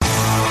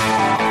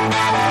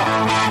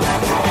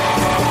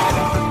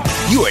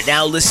You are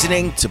now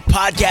listening to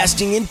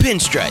Podcasting in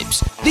Pinstripes,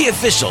 the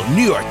official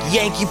New York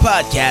Yankee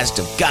podcast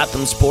of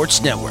Gotham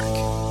Sports Network.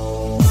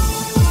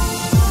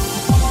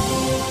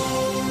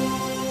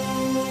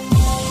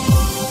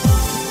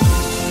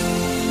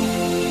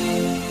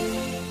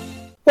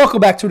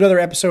 Welcome back to another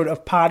episode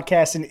of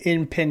Podcasting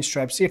in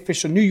Pinstripes, the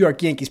official New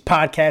York Yankees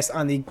podcast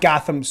on the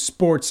Gotham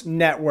Sports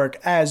Network.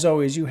 As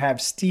always, you have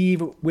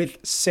Steve with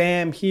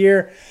Sam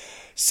here.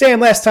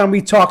 Sam, last time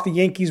we talked, the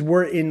Yankees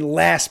were in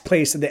last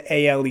place of the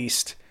AL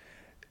East.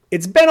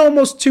 It's been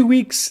almost 2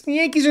 weeks. The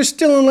Yankees are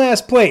still in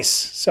last place.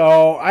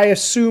 So I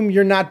assume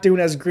you're not doing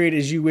as great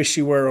as you wish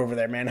you were over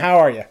there, man. How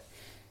are you?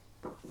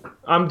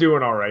 I'm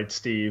doing all right,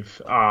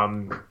 Steve.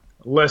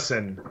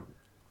 Listen,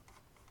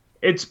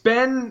 it's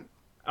been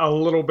a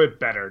little bit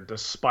better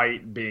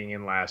despite being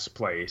in last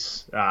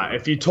place.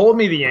 If you told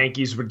me the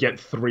Yankees would get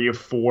 3 of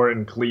 4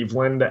 in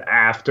Cleveland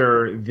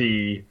after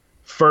the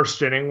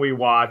first inning we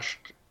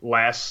watched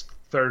last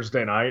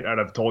Thursday night, I'd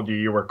have told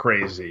you were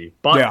crazy.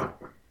 But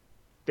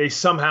they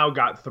somehow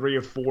got 3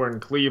 of 4 in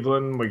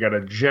Cleveland. We got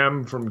a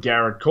gem from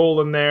Garrett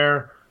Cole in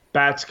there.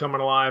 Bats coming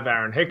alive.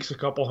 Aaron Hicks, a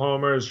couple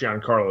homers.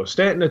 Giancarlo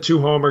Stanton, a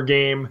 2-homer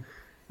game.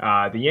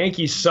 The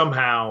Yankees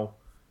somehow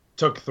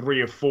took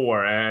 3 of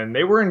 4, and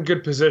they were in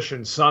good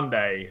position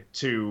Sunday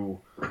to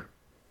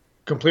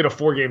complete a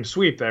 4-game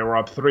sweep. They were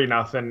up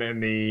 3-0 in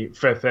the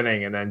 5th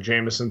inning, and then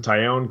Jameson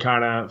Taillon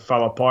kind of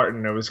fell apart,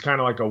 and it was kind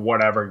of like a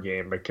whatever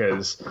game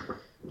because,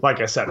 like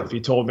I said, if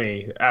you told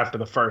me after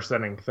the first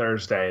inning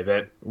Thursday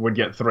that we'd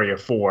get 3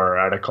 of 4,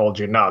 I'd have called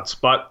you nuts.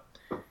 But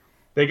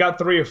they got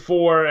 3 of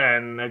 4,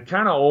 and it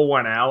kind of all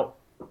went out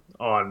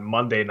on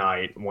Monday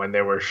night when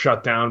they were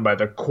shut down by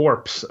the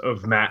corpse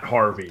of Matt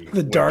Harvey.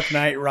 The Dark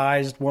Knight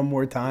rised one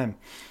more time.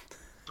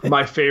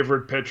 My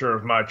favorite pitcher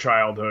of my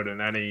childhood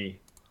in any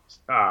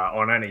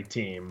on any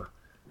team.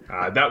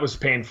 That was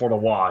painful to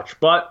watch.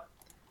 But,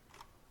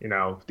 you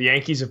know, the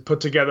Yankees have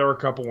put together a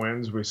couple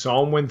wins. We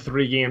saw them win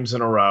 3 games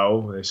in a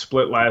row. They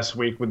split last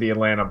week with the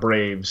Atlanta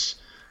Braves.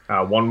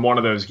 Won one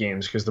of those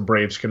games because the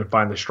Braves couldn't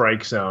find the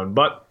strike zone.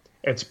 But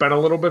it's been a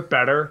little bit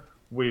better.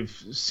 We've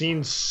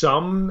seen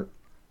some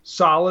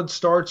solid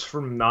starts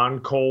from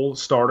non-Cole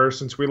starters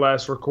since we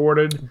last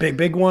recorded.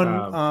 Big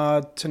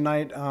one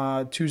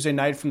tonight, Tuesday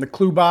night from the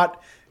Klubot.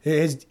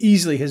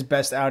 Easily his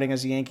best outing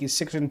as a Yankee.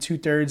 6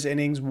 2/3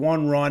 innings,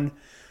 1 run.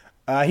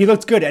 He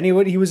looked good, and he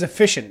was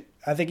efficient.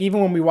 I think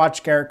even when we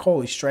watch Garrett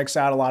Cole, he strikes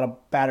out a lot of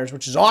batters,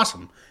 which is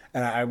awesome.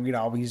 And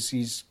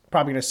he's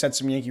probably going to set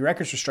some Yankee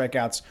records for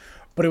strikeouts.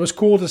 But it was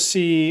cool to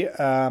see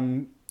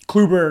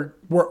Kluber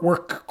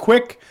work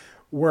quick.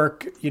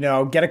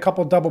 Get a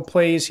couple double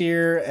plays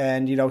here,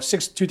 and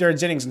 6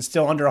 2/3 innings and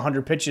still under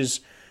 100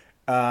 pitches.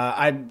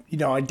 I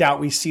doubt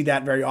we see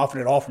that very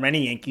often at all from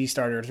any Yankee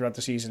starter throughout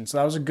the season. So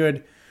that was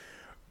a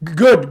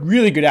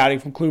really good outing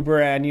from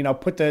Kluber, and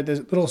put the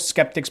little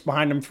skeptics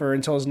behind him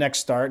until his next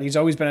start. He's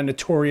always been a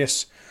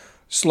notorious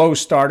slow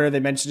starter. They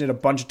mentioned it a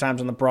bunch of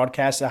times on the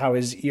broadcast how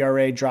his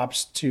ERA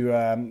drops to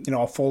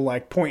a full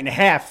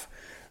 1.5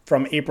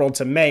 from April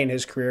to May in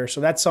his career.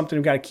 So that's something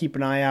we've got to keep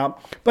an eye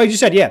out. But like you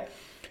said,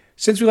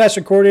 since we last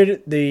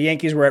recorded, the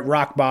Yankees were at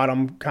rock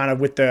bottom, kind of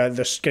with the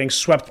getting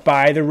swept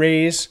by the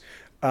Rays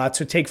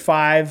to take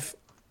 5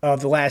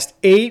 of the last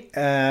 8,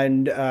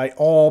 and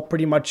all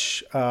pretty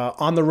much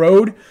on the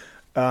road.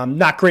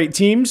 Not great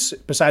teams.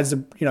 Besides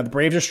the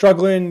Braves are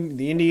struggling.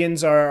 The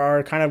Indians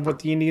are kind of what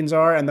the Indians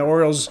are, and the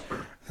Orioles.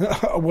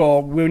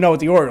 Well, we know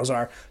what the Orioles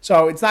are.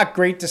 So it's not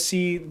great to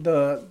see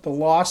the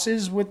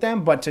losses with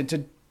them, but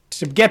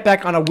to get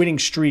back on a winning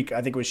streak,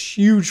 I think was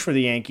huge for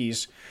the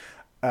Yankees.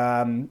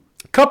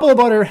 Couple of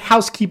other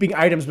housekeeping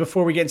items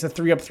before we get into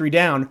 3 up, 3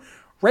 down.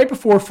 Right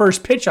before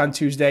first pitch on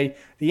Tuesday,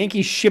 the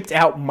Yankees shipped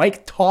out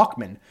Mike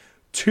Tauchman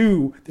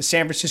to the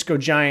San Francisco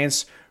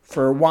Giants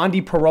for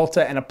Wandy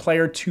Peralta and a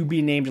player to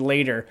be named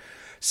later.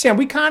 Sam,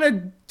 we kind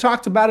of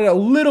talked about it a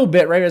little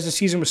bit right as the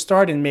season was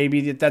starting,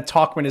 maybe that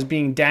Tauchman is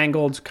being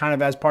dangled kind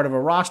of as part of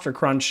a roster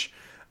crunch.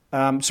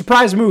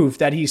 Surprise move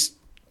that he's,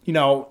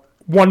 1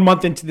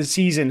 month into the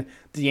season,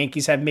 the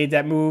Yankees have made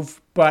that move.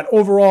 But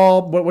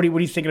overall, what are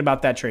you thinking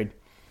about that trade?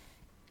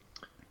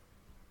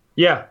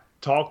 Yeah,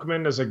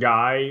 Tauchman is a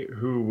guy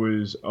who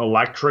was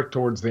electric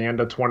towards the end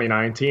of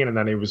 2019, and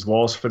then he was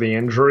lost for the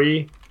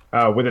injury,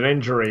 with an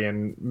injury,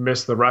 and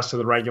missed the rest of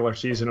the regular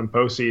season and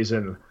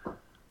postseason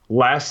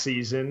last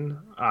season.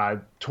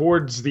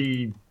 Towards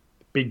the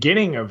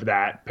beginning of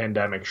that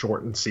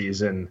pandemic-shortened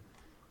season,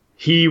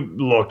 he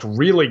looked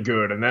really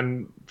good and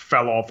then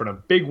fell off in a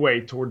big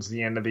way towards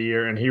the end of the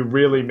year, and he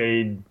really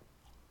made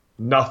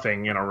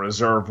nothing in a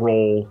reserve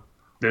role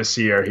this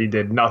year. He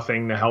did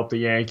nothing to help the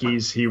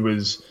Yankees. He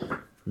was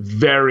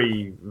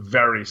very,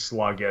 very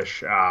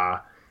sluggish.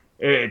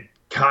 It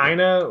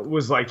kind of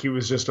was like he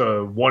was just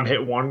a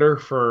one-hit wonder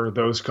for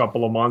those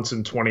couple of months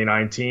in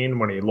 2019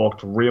 when he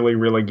looked really,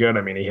 really good.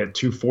 I mean, he hit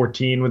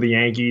 .214 with the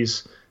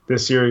Yankees.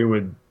 This year he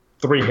had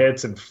 3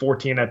 hits and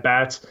 14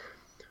 at-bats.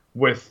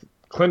 With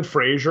Clint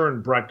Frazier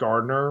and Brett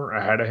Gardner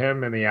ahead of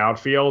him in the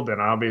outfield, and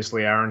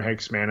obviously Aaron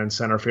Hicks, man in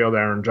center field,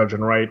 Aaron Judge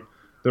and right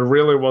there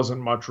really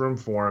wasn't much room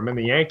for him. And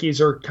the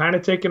Yankees are kind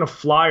of taking a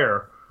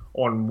flyer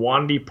on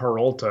Wandy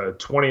Peralta,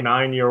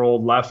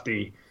 29-year-old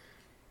lefty.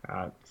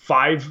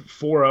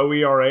 5.40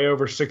 ERA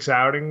over 6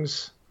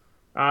 outings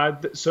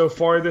so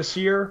far this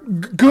year.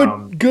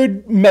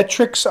 Good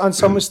metrics on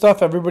some of the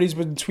stuff. Everybody's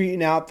been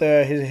tweeting out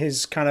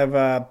his kind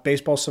of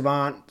baseball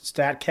savant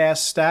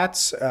StatCast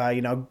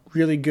stats.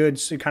 Really good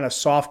kind of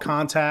soft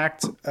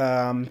contact.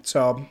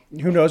 So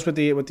who knows what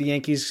the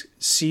Yankees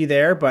see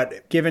there?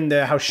 But given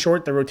how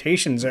short the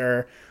rotations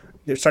are,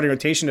 their starting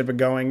rotation have been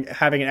going,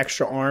 having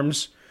extra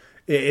arms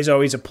is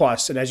always a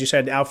plus. And as you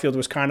said, outfield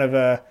was kind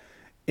of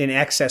in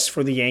excess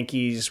for the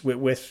Yankees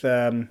with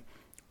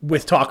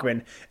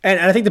Tauchman. And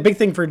I think the big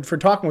thing for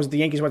Tauchman was the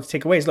Yankees wanted to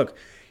take away is, look,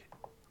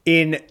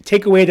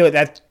 take away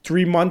that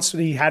 3 months that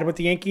he had with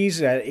the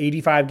Yankees, at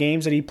 85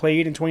 games that he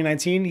played in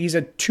 2019, he's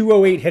a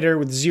 208 hitter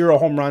with 0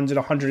 home runs in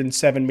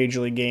 107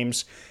 Major League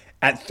games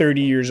at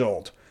 30 years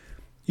old.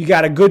 You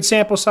got a good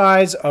sample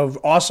size of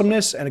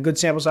awesomeness and a good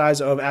sample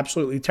size of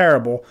absolutely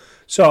terrible.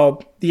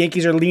 So the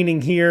Yankees are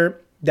leaning here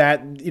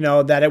that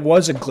it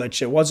was a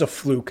glitch, it was a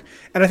fluke.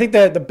 And I think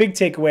that the big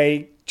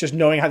takeaway, just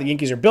knowing how the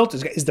Yankees are built,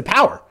 is the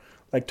power.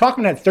 Like,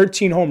 Tauchman had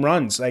 13 home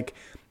runs. Like,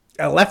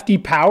 a lefty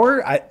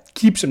power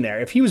keeps him there.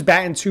 If he was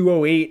batting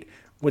 208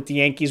 with the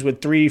Yankees with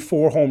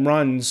 3-4 home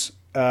runs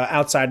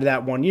outside of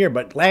that 1 year,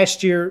 but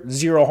last year,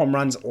 0 home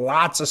runs,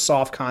 lots of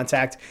soft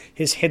contact.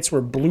 His hits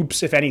were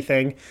bloops, if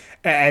anything.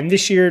 And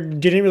this year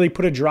didn't really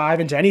put a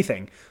drive into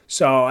anything.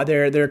 So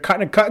they're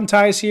cutting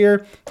ties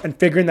here and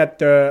figuring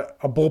that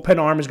a bullpen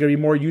arm is going to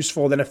be more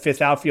useful than a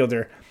fifth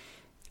outfielder.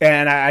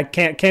 And I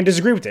can't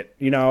disagree with it.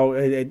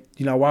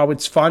 While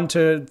it's fun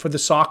for the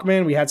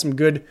Sockman, we had some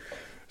good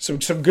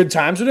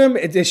times with him.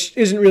 It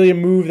isn't really a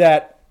move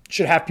that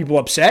should have people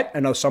upset.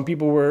 I know some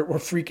people were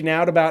freaking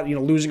out about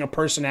losing a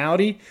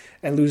personality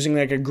and losing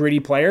like a gritty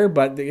player.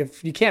 But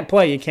if you can't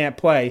play, you can't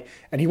play.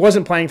 And he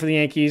wasn't playing for the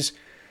Yankees.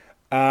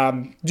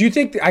 Do you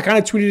think I kind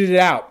of tweeted it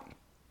out?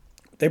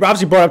 They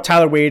obviously brought up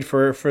Tyler Wade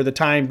for the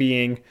time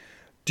being.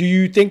 Do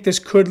you think this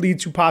could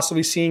lead to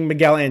possibly seeing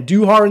Miguel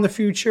Andujar in the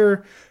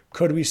future?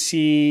 Could we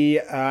see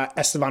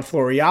Estevan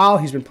Florial?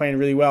 He's been playing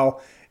really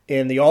well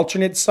in the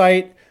alternate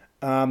site.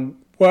 Could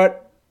there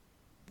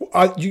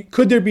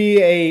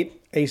be a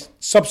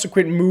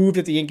subsequent move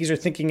that the Yankees are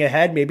thinking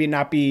ahead? Maybe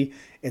not be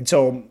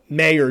until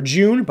May or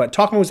June, but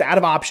Tauchman was out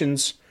of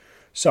options.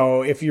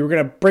 So if you were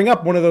going to bring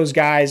up one of those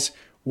guys,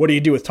 what do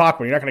you do with Tauchman?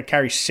 You're not going to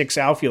carry 6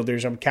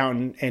 outfilders. I'm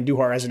counting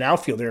Andujar as an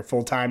outfielder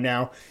full-time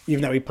now,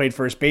 even though he played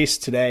first base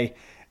today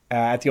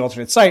at the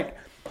alternate site.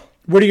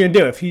 What are you going to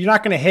do? If you're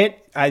not going to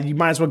hit, you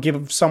might as well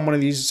give some of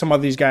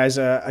these guys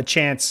a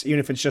chance, even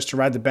if it's just to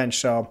ride the bench.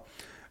 So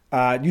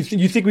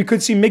you think we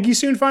could see Miggy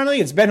soon finally?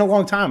 It's been a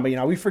long time, but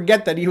we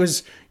forget that he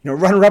was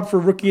runner-up for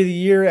Rookie of the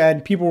Year,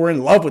 and people were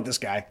in love with this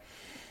guy.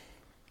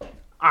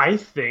 I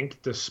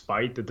think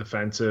despite the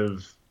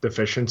defensive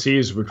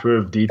deficiencies, which we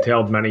have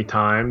detailed many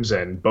times,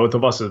 and both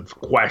of us have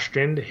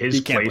questioned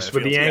his place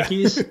with the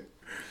Yankees. Yeah.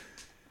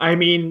 I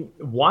mean,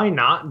 why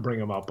not bring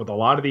him up with a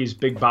lot of these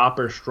big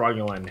boppers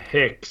struggling?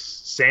 Hicks,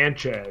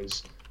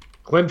 Sanchez,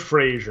 Clint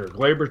Frazier,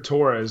 Gleyber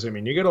Torres. I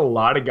mean, you get a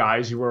lot of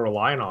guys you were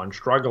relying on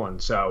struggling.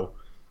 So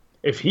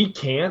if he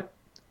can't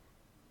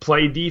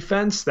play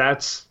defense,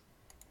 that's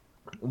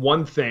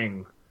one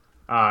thing,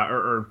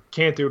 or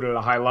can't do it at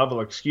a high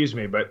level,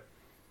 but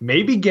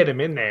maybe get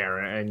him in there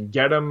and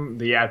get him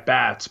the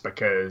at-bats,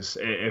 because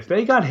if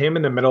they got him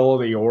in the middle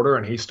of the order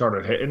and he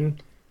started hitting,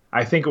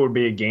 I think it would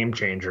be a game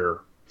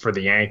changer for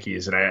the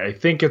Yankees. And I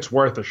think it's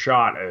worth a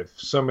shot if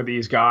some of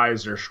these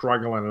guys are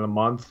struggling in a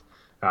month.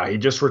 He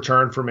just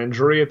returned from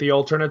injury at the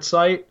alternate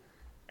site.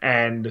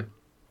 And,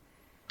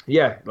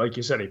 yeah, like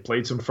you said, he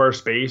played some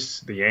first base.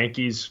 The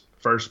Yankees'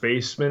 first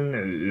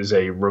baseman is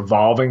a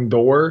revolving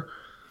door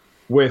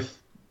with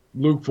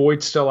Luke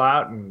Voigt still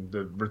out and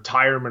the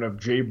retirement of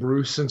Jay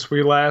Bruce since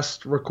we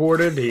last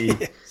recorded. He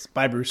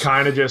Bye, Bruce.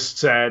 Kind of just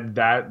said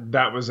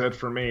that was it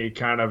for me. He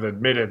kind of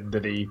admitted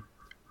that he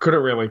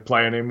couldn't really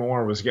play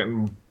anymore, was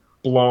getting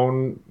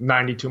blown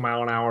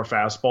 92-mile-an-hour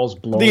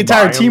fastballs blown. The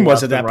entire team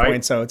was at that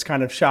point, so it's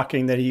kind of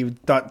shocking that he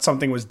thought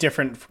something was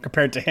different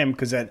compared to him,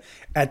 because at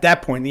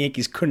that point the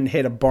Yankees couldn't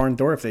hit a barn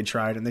door if they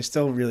tried, and they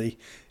still really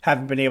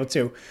haven't been able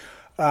to.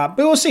 But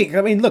we'll see.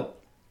 I mean, look,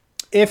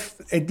 if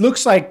it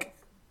looks like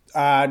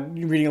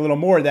reading a little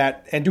more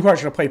that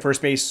Andujar's going to play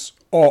first base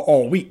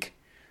all week.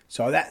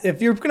 So that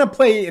if you're going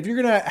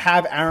to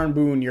have Aaron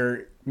Boone,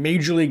 your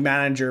major league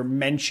manager,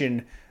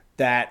 mention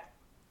that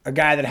a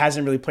guy that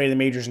hasn't really played the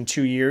majors in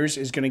 2 years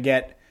is going to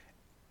get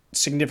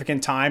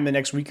significant time the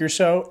next week or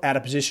so at a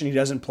position he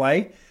doesn't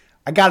play,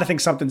 I got to think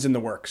something's in the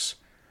works,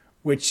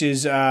 which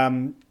is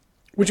fine,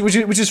 which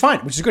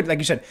is good. Like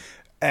you said,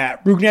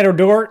 Rougned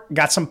Odor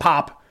got some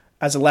pop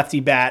as a lefty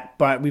bat,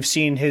 but we've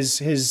seen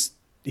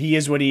he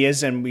is what he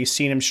is, and we've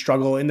seen him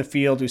struggle in the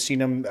field. We've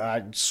seen him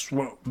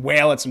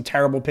wail at some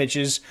terrible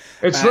pitches.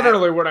 It's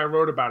literally what I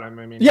wrote about him.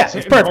 I mean, yeah, he's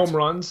hitting perfect. home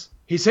runs.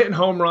 He's hitting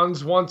home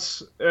runs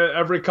once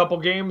every couple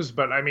games,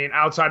 but I mean,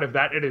 outside of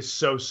that, it is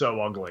so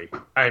ugly.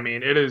 I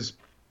mean, it is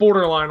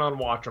borderline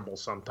unwatchable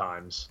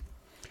sometimes.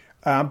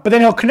 But then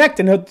he'll connect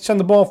and he'll send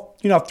the ball,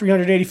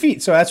 380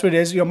 feet. So that's what it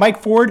is.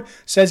 Mike Ford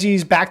says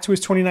he's back to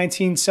his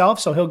 2019 self,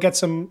 so he'll get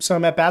some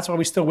at-bats while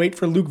we still wait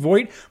for Luke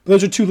Voit. But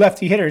those are two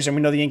lefty hitters, and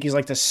we know the Yankees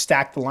like to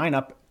stack the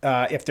lineup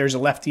if there's a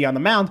we on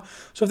the mound.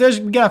 So if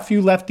we got a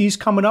few lefties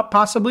coming up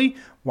possibly,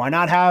 why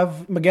not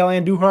have Miguel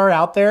Andujar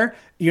out there,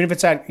 even if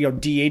it's at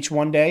DH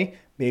one day.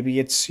 Maybe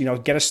it's,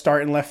 get a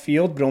start in left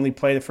field, but only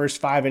play the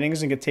first 5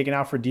 innings and get taken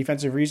out for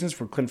defensive reasons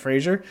for Clint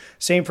Frazier.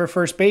 Same for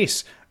first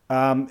base.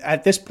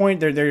 At this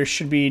point, there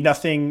should be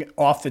nothing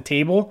off the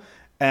table,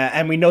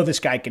 and we know this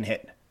guy can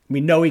hit.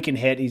 We know he can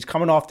hit. He's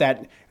coming off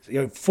that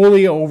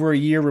fully over a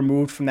year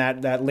removed from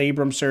that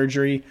labrum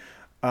surgery.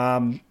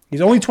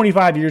 He's only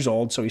 25 years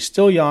old, so he's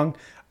still young.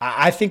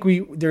 I think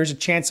there's a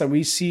chance that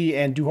we see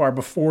Andujar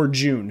before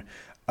June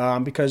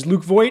because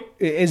Luke Voit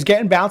is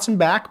bouncing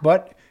back,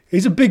 but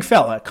he's a big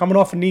fella coming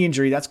off a knee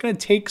injury. That's going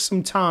to take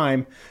some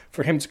time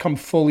for him to come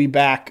fully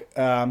back.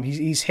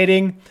 He's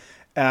hitting.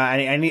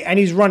 And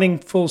he's running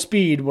full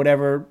speed,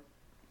 whatever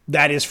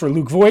that is for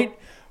Luke Voit,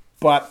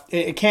 but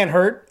it can't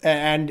hurt.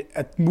 And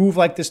a move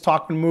like this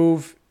Tauchman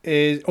move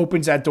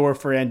opens that door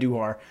for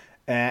Andujar.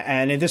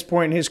 And at this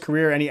point in his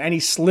career, any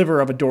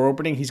sliver of a door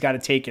opening, he's got to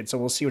take it. So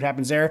we'll see what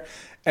happens there.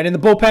 And in the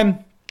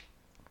bullpen,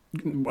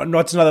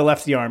 it's another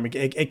lefty arm.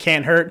 It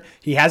can't hurt.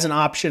 He has an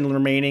option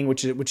remaining,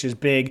 which is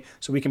big.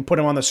 So we can put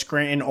him on the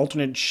Scranton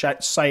alternate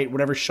site,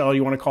 whatever shell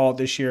you want to call it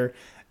this year,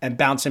 and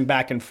bounce him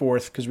back and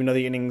forth because we know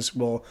the innings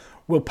will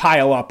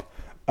pile up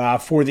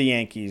for the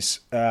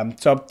Yankees.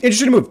 So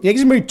interesting move. The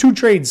Yankees made 2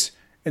 trades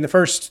in the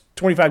first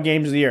 25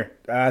 games of the year.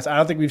 So I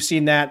don't think we've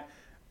seen that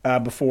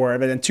before.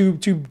 But then two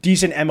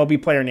decent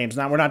MLB player names.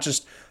 We're not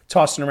just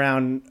tossing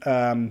around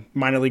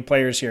minor league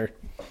players here.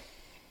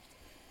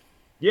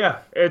 Yeah,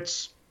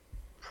 it's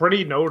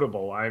pretty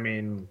notable. I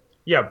mean,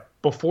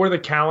 before the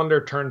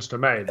calendar turns to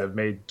May, they've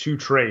made 2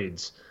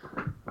 trades.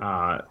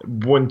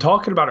 When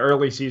talking about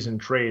early season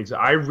trades,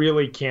 I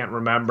really can't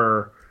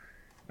remember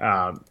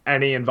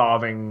any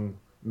involving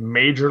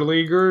major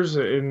leaguers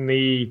in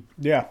the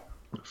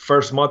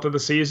first month of the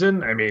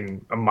season. I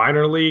mean, a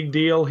minor league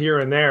deal here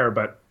and there,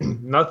 but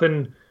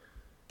nothing.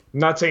 I'm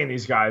not saying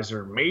these guys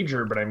are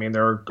major, but I mean,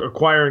 they're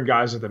acquiring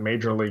guys at the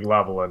major league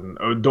level. And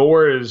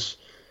Odor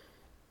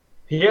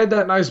he had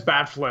that nice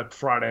bat flip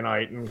Friday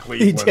night in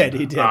Cleveland.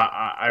 He did.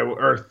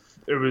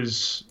 It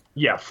was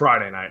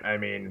Friday night. I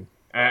mean,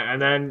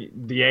 and then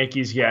the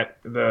Yankees get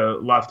the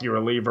lefty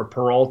reliever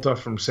Peralta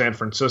from San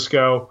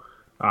Francisco.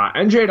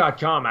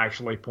 NJ.com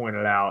actually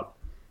pointed out,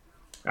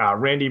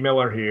 Randy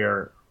Miller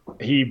here,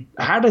 he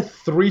had a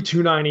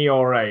 3.29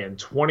 ERA in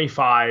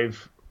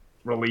 25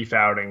 relief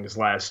outings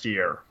last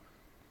year.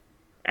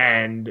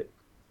 And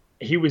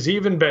he was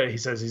he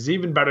says he's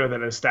even better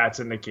than his stats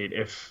indicate.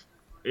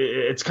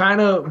 It's kind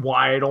of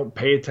why I don't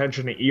pay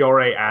attention to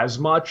ERA as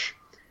much.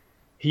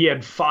 He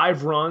had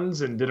 5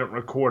 runs and didn't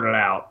record it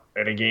out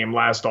in a game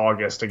last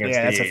August against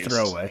the A's. Yeah, that's a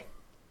throwaway.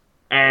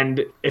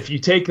 And if you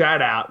take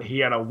that out, he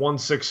had a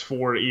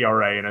 1.64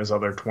 ERA in his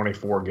other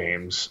 24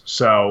 games.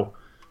 So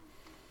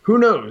who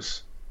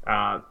knows?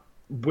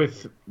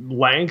 With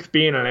length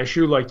being an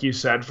issue, like you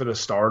said, for the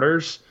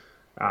starters,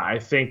 I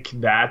think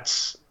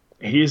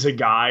he's a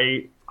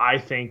guy I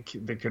think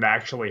that could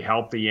actually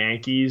help the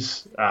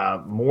Yankees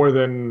more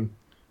than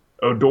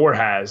Odor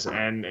has.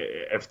 And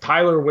if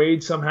Tyler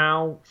Wade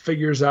somehow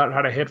figures out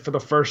how to hit for the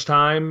first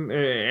time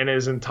in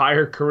his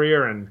entire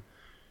career, and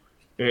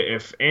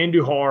if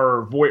Andujar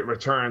or Voit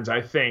returns,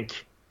 I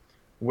think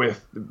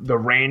with the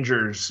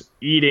Rangers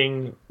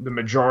eating the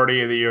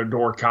majority of the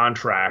Odor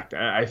contract,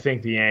 I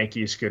think the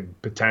Yankees could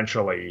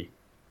potentially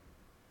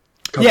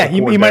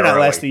he might not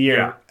last a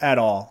year at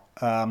all.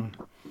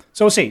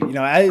 So we'll see.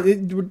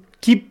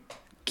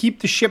 Keep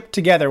the ship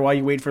together while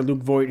you wait for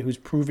Luke Voit, who's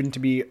proven to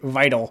be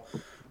vital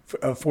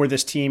for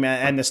this team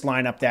and this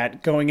lineup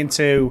that going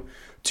into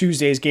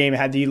Tuesday's game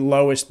had the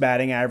lowest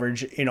batting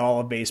average in all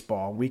of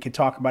baseball. We could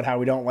talk about how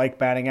we don't like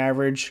batting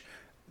average.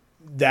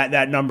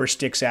 That number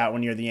sticks out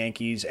when you're the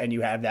Yankees and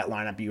you have that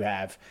lineup you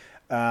have.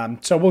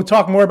 So we'll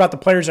talk more about the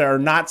players that are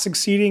not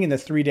succeeding in the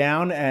 3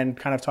 down and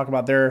kind of talk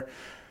about their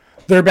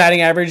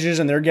batting averages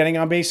and their getting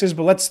on bases.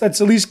 But let's at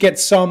least get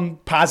some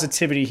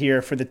positivity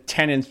here for the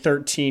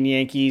 10-13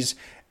 Yankees.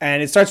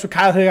 And it starts with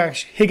Kyle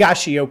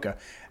Higashioka.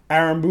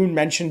 Aaron Boone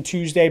mentioned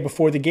Tuesday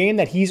before the game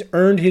that he's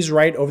earned his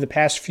right over the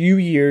past few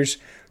years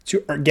to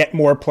get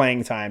more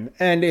playing time.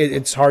 And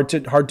it's hard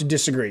to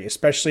disagree,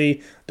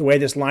 especially the way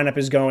this lineup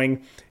is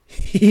going.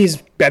 He's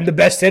been the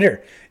best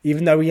hitter,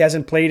 even though he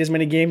hasn't played as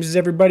many games as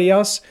everybody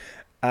else.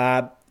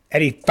 And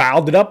he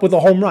fouled it up with a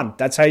home run.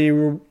 That's how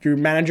your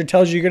manager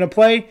tells you you're going to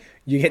play.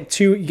 You get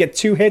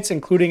two hits,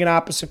 including an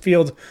opposite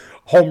field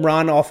home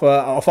run off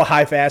a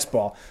high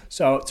fastball.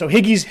 So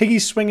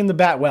Higgy's swinging the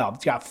bat well.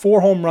 He's got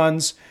 4 home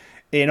runs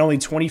in only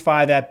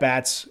 25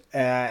 at-bats,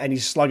 and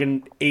he's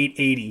slugging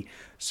 .880.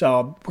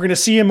 So we're going to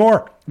see him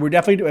more. We're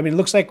definitely – it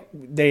looks like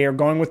they are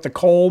going with the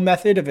Cole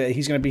method of it.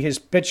 He's going to be his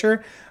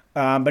pitcher,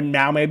 but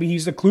now maybe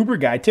he's the Kluber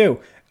guy too.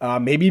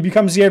 Maybe he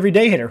becomes the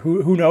everyday hitter.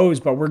 Who knows?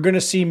 But we're going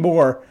to see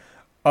more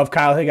of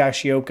Kyle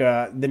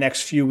Higashioka the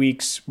next few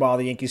weeks while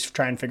the Yankees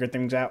try and figure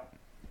things out.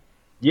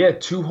 Yeah,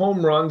 2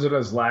 home runs in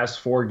his last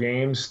 4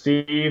 games,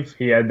 Steve.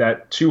 He had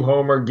that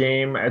 2-homer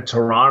game at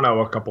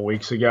Toronto a couple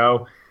weeks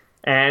ago.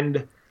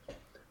 And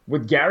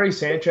with Gary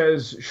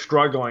Sanchez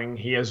struggling,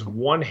 he has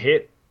 1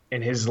 hit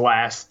in his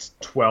last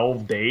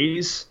 12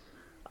 days.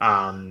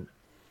 We'll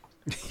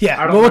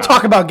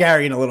talk about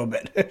Gary in a little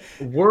bit.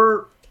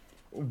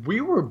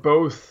 We were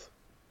both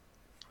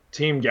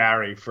Team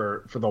Gary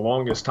for the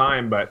longest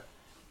time, but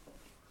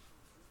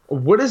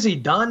what has he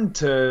done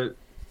to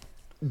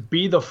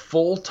be the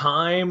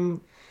full-time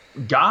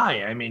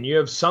guy? I mean, you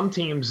have some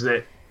teams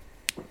that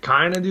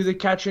kind of do the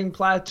catching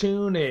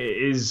platoon.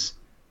 Is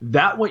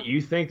that what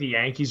you think the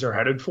Yankees are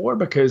headed for?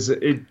 Because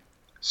it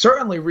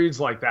certainly reads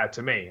like that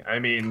to me. I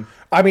mean,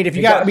 if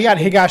we got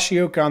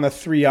Higashioka on the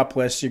 3-up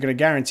list, you're going to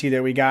guarantee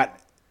that we got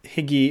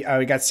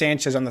we got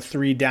Sanchez on the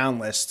 3-down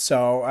list.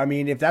 So, I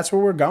mean, if that's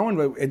where we're going,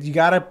 you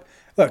got to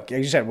look. As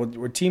you said,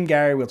 we're Team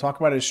Gary. We'll talk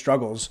about his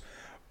struggles.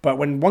 But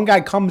when one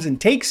guy comes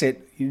and takes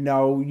it, you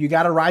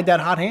got to ride that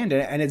hot hand,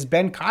 and it's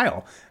been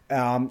Kyle.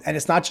 And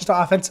it's not just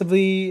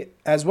offensively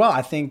as well.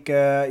 I think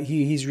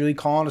he's really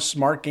calling a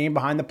smart game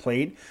behind the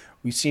plate.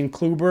 We've seen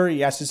Kluber.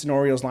 Yes, it's an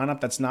Orioles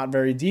lineup that's not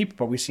very deep,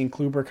 but we've seen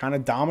Kluber kind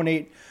of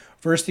dominate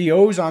versus the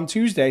O's on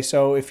Tuesday.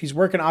 So if he's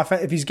working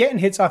if he's getting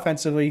hits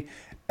offensively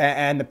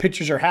and the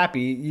pitchers are happy,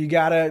 you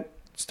got to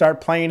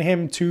start playing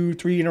him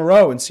 2-3 in a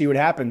row and see what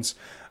happens,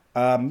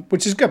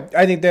 which is good.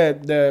 I think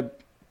the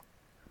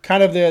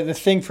kind of the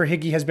thing for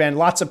Higgy has been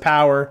lots of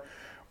power,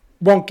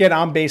 won't get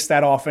on base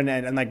that often,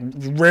 and like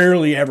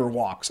rarely ever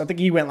walks. I think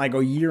he went like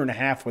a year and a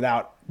half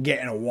without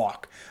getting a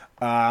walk.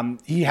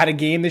 He had a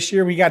game this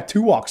year. We got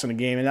 2 walks in a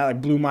game, and that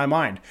like blew my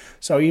mind.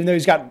 So even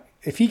though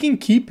if he can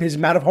keep his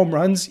amount of home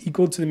runs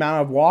equal to the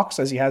amount of walks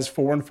as he has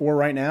 4-4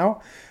 right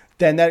now,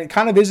 then that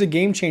kind of is a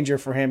game changer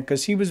for him,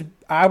 because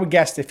I would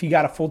guess if he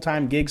got a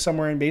full-time gig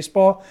somewhere in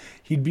baseball,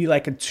 he'd be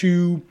like a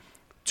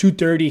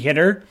 230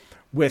 hitter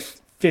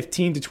with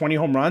 15 to 20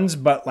 home runs,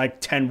 but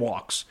like 10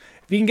 walks.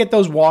 If he can get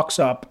those walks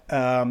up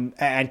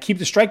and keep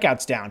the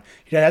strikeouts down,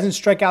 he doesn't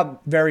strike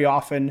out very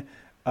often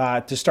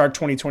to start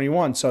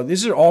 2021. So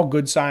these are all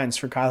good signs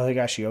for Kyle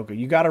Higashioka.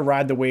 You got to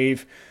ride the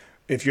wave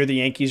if you're the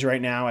Yankees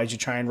right now as you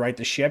try and right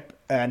the ship.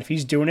 And if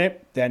he's doing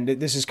it, then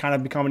this has kind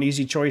of become an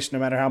easy choice no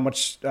matter how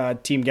much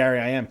Team Gary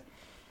I am.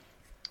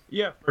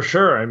 Yeah, for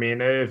sure. I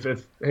mean, if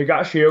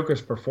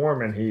Higashioka's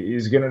performing,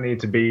 he's going to need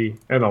to be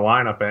in the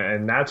lineup.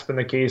 And that's been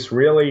the case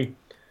really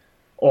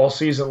all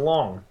season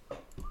long.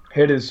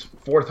 Hit his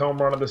 4th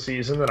home run of the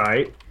season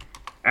tonight.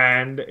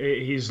 And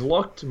he's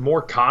looked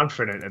more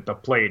confident at the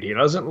plate. He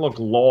doesn't look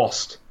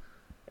lost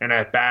in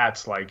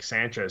at-bats like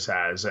Sanchez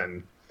has.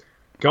 And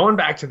going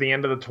back to the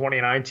end of the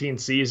 2019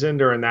 season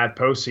during that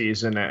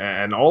postseason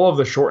and all of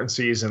the shortened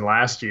season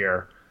last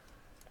year,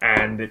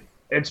 and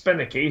it's been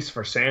the case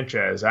for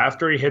Sanchez.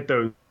 After he hit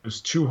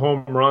those 2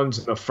 home runs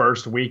in the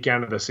first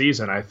weekend of the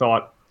season, I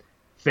thought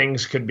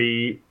things could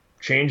be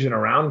changing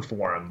around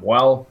for him.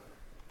 Well,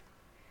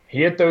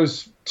 he hit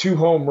those 2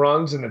 home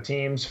runs in the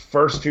team's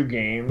first 2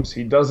 games.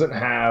 He doesn't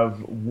have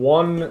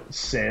one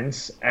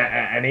since,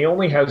 and he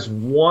only has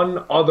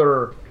 1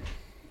 other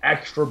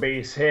extra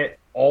base hit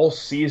all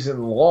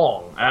season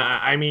long.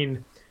 I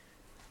mean,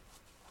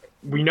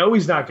 we know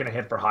he's not going to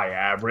hit for high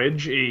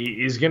average.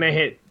 He's going to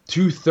hit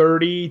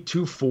 230,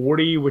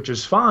 240, which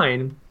is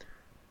fine.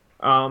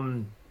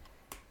 And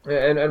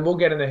we'll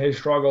get into his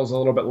struggles a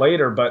little bit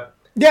later, but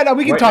yeah, no,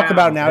 we can talk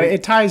about it now.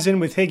 It ties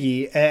in with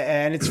Higgy,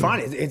 and it's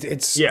fine.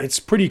 It's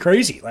pretty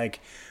crazy. Like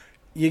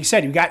you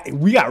said,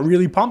 we got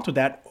really pumped with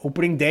that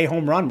opening day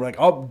home run. We're like,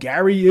 oh,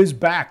 Gary is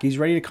back. He's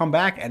ready to come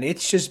back, and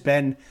it's just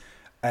been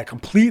a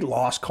complete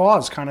lost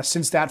cause kind of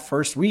since that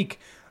first week.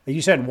 Like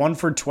you said, 1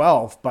 for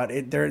 12, but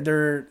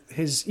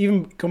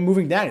even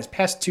moving down, his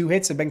past 2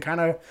 hits have been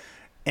kind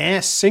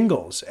of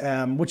singles,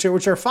 which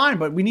are fine.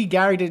 But we need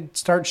Gary to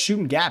start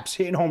shooting gaps,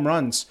 hitting home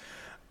runs.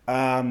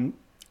 And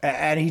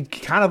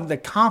the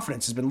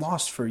confidence has been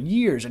lost for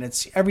years. And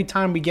it's every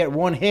time we get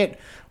 1 hit,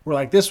 we're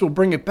like, this will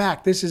bring it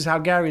back. This is how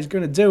Gary's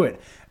going to do it.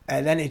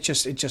 And then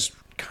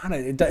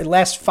it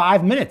lasts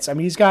 5 minutes. I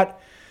mean, he's got,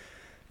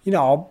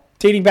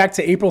 dating back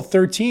to April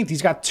 13th,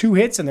 he's got 2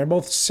 hits and they're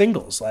both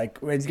singles. Like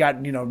he's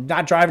got,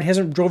 not driving, he's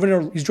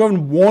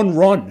driven 1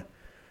 run.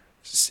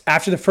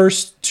 After the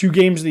first 2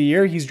 games of the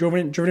year, he's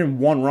driven in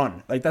 1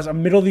 run. Like that's a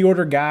middle of the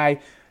order guy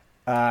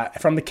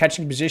from the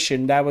catching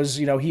position. That was,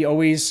 he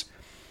always,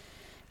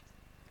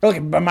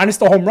 look, minus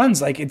the home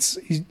runs, like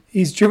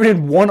he's driven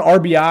in 1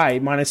 RBI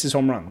minus his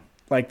home run.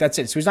 Like that's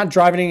it. So he's not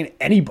driving in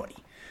anybody.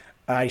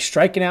 He's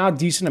striking out a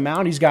decent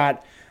amount. He's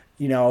got,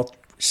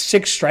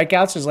 6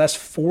 strikeouts his last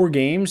 4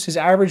 games. His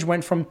average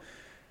went from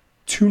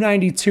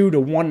 292 to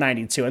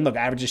 192. And look,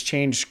 averages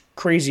change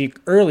crazy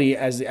early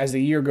as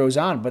the year goes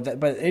on. But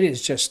it has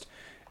just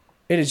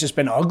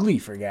been ugly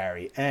for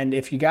Gary. And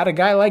if you got a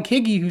guy like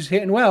Higgy who's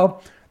hitting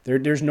well,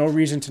 there's no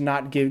reason to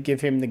not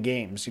give him the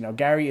games.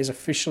 Gary is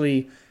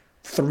officially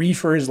 3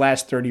 for his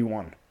last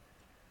 31.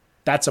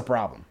 That's a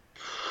problem.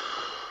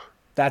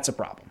 That's a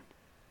problem.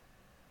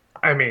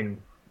 I mean,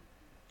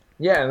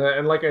 yeah,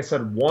 and like I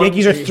said,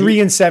 Yankees are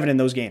 3-7 in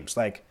those games.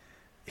 Like,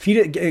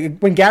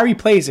 when Gary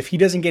plays, if he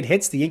doesn't get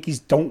hits, the Yankees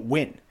don't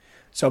win.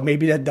 So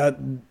maybe the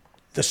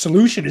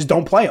solution is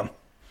don't play him.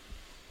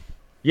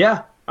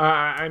 Yeah,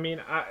 I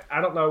mean,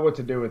 I don't know what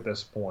to do at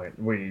this point.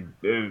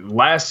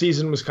 Last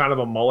season was kind of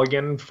a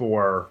mulligan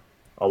for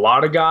a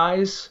lot of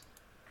guys.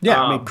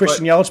 Yeah, I mean,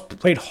 Christian Yelich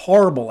played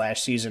horrible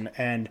last season,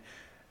 and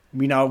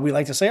we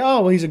like to say,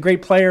 oh, well, he's a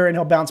great player and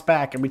he'll bounce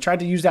back. And we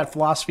tried to use that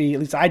philosophy, at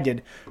least I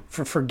did,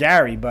 for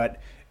Gary, but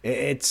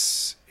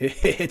it's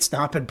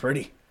not been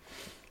pretty.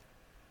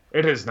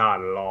 It is not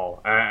at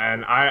all.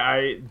 And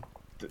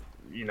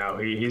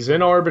he's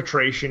in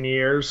arbitration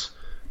years.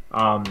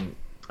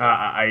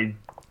 I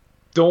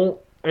don't.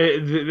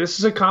 This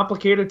is a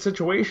complicated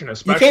situation,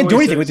 especially. You can't do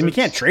anything with him. You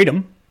can't trade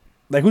him.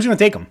 Like, who's going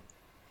to take him?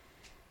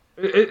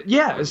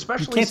 Yeah,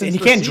 especially you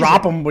can't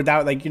drop him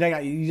without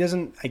he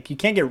doesn't you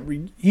can't get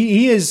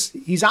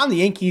he's on the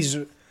Yankees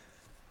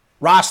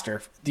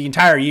roster the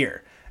entire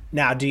year.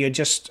 Now, do you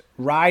just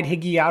ride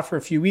Higgy out for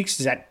a few weeks?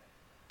 Does that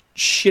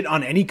shit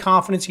on any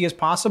confidence he has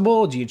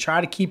possible? Do you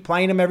try to keep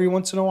playing him every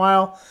once in a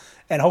while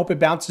and hope it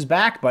bounces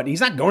back? But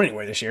he's not going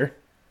anywhere this year.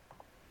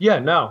 Yeah,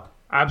 no,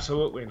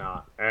 absolutely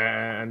not.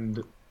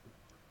 And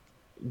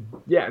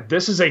yeah,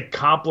 this is a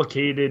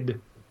complicated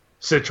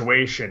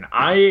situation.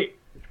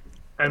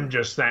 I'm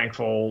just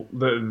thankful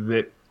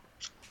that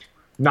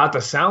not to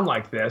sound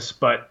like this,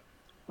 but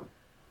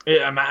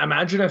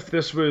imagine if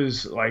this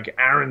was like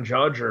Aaron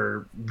Judge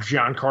or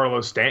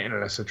Giancarlo Stanton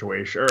in a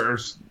situation,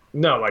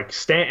 like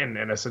Stanton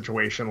in a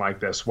situation like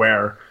this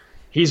where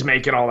he's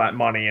making all that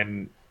money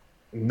and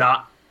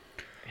not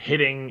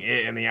hitting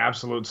it in the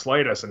absolute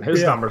slightest, and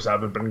his numbers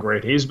haven't been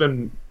great. He's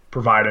been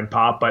providing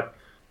pop, but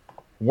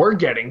we're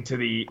getting to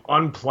the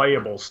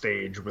unplayable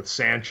stage with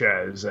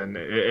Sanchez, and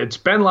it's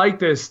been like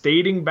this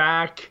dating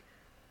back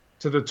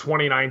to the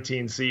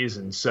 2019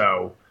 season.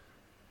 So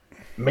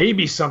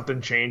maybe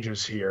something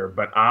changes here,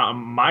 but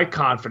my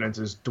confidence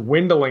is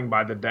dwindling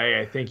by the day.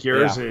 I think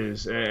yours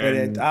is.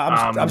 And,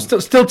 I'm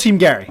still Team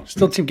Gary.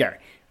 Still Team Gary,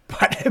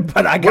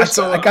 but I got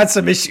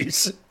some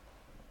issues.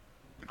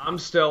 I'm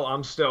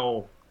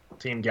still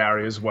Team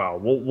Gary as well.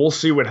 We'll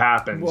see what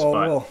happens.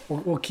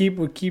 We'll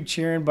keep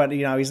cheering, but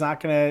he's not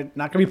gonna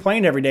be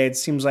playing every day. It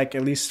seems like,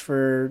 at least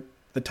for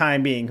the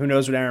time being. Who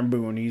knows with Aaron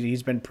Boone?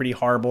 He's been pretty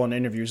horrible in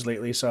interviews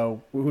lately,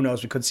 so who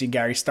knows? We could see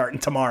Gary starting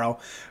tomorrow.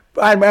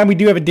 And we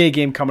do have a day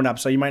game coming up,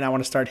 so you might not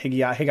want to start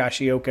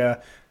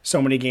Higashioka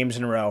so many games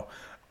in a row.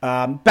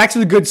 Back to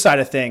the good side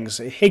of things.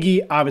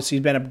 Higgy obviously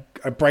has been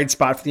a bright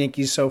spot for the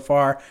Yankees so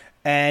far,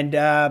 and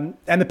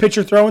the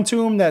pitcher throwing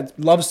to him that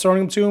loves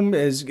throwing him to him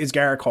is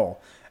Garrett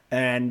Cole.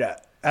 And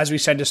as we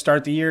said to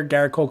start the year,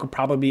 Garrett Cole could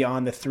probably be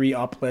on the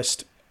 3-up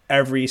list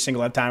every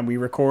single time we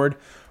record.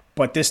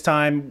 But this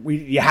time,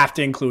 you have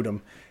to include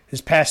him.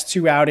 His past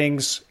 2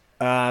 outings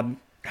have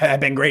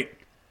been great.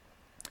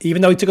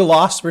 Even though he took a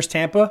loss versus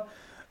Tampa,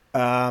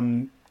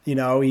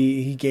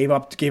 he gave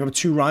up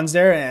 2 runs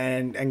there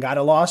and got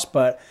a loss.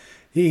 But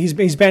he's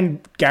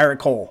been Garrett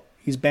Cole.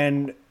 He's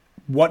been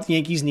what the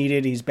Yankees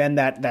needed. He's been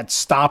that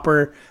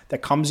stopper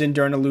that comes in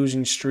during a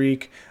losing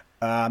streak.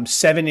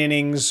 7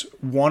 innings,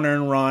 1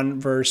 earned run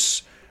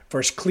versus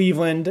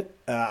Cleveland,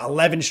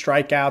 11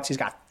 strikeouts. He's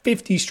got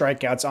 50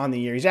 strikeouts on the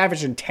year. He's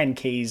averaging 10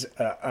 Ks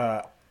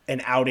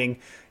an outing.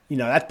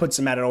 That puts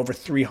him at an over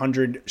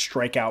 300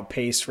 strikeout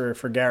pace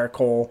for Garrett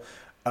Cole.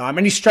 And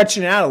he's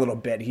stretching it out a little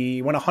bit.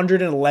 He went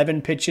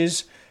 111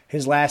 pitches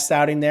his last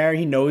outing there.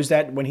 He knows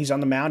that when he's on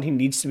the mound, he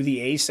needs to be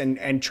the ace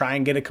and try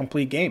and get a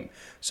complete game.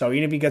 So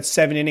even if he gets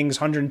 7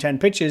 innings, 110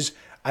 pitches,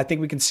 I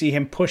think we can see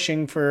him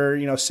pushing for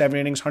 7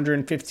 innings,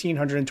 115,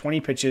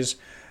 120 pitches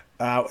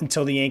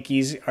until the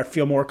Yankees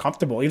feel more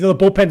comfortable. Even though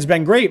the bullpen's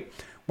been great,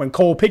 when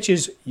Cole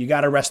pitches, you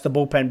got to rest the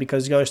bullpen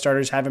because the other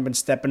starters haven't been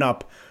stepping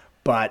up.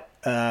 But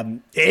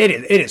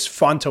it is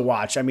fun to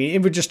watch. I mean,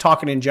 if we're just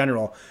talking in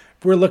general,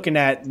 if we're looking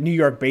at New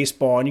York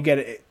baseball and you get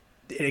it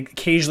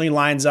occasionally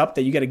lines up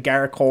that you get a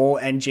Garrett Cole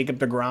and Jacob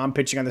deGrom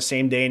pitching on the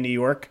same day in New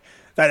York,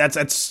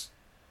 that's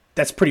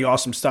pretty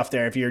awesome stuff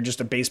there if you're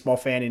just a baseball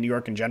fan in New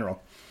York in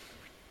general.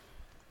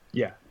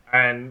 Yeah,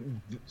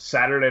 and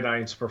Saturday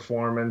night's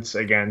performance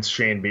against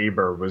Shane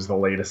Bieber was the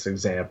latest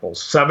example.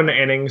 7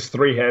 innings,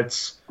 3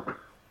 hits,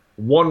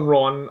 1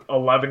 run,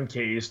 11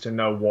 Ks to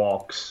no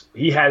walks.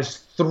 He has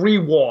 3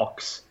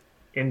 walks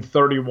in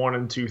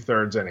 31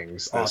 2/3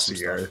 innings this awesome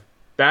year. Stuff.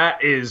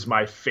 That is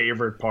my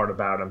favorite part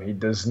about him. He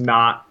does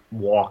not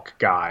walk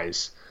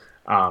guys.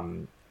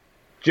 We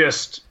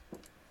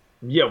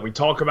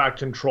talk about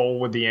control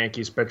with the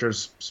Yankees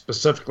pitchers,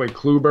 specifically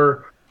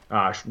Kluber.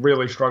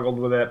 Really struggled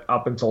with it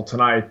up until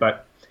tonight,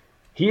 but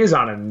he is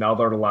on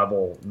another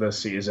level this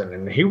season,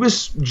 and he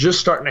was just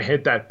starting to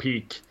hit that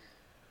peak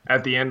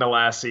at the end of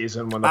last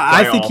season when the playoffs.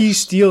 I think he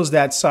steals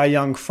that Cy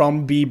Young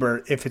from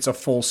Bieber if it's a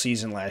full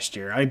season last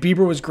year. I mean,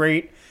 Bieber was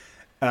great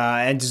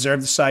and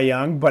deserved the Cy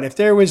Young, but if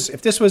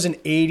this was an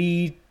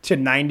 80 to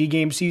 90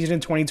 game season in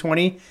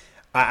 2020,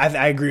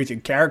 I agree with you.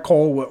 Garrett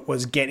Cole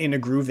was getting in a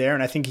groove there,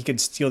 and I think he could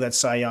steal that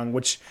Cy Young,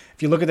 which,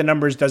 if you look at the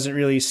numbers, doesn't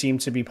really seem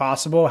to be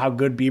possible, how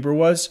good Bieber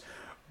was.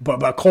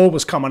 But Cole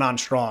was coming on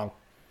strong.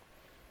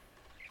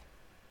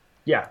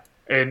 Yeah,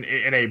 in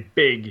a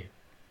big,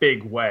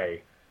 big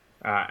way.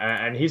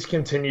 And he's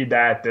continued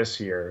that this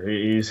year.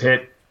 He's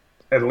hit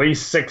at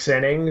least 6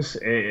 innings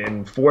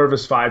in 4 of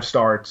his 5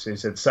 starts.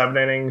 He's hit 7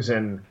 innings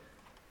in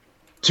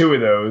 2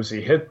 of those.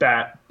 He hit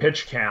that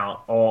pitch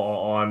count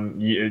on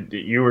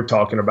you were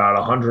talking about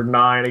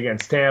 109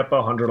 against Tampa,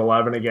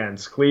 111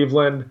 against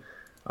Cleveland.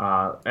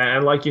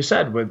 And like you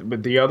said,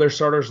 with the other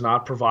starters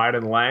not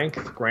providing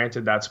length,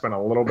 granted that's been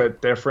a little bit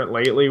different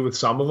lately with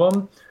some of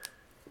them,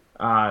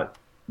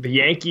 the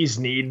Yankees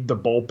need the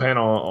bullpen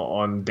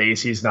on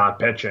days he's not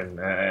pitching.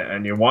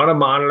 And you want to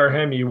monitor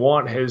him. You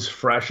want his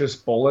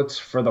freshest bullets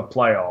for the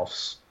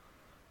playoffs.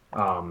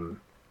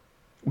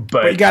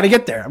 But you got to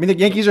get there. I mean, the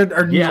Yankees are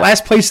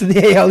last place in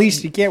the AL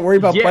East. You can't worry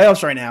about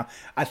playoffs right now.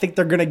 I think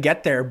they're going to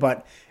get there,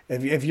 but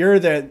if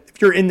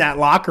you're in that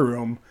locker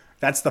room,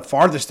 that's the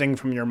farthest thing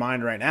from your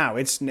mind right now.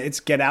 It's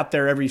get out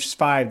there every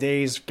 5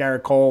 days,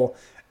 Garrett Cole,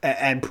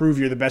 and prove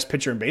you're the best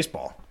pitcher in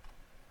baseball.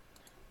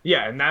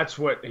 Yeah, and that's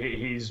what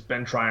he's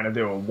been trying to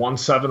do. A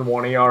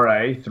 1.71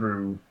 ERA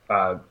through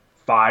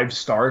 5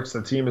 starts.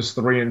 The team is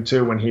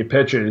 3-2 when he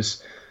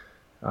pitches.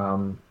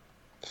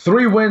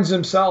 3 wins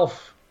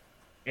himself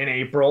in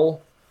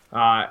April.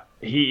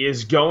 He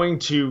is going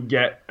to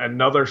get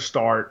another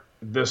start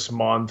this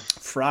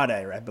month.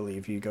 Friday, I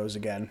believe, he goes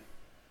again.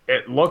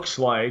 It looks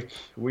like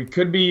we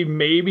could be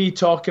maybe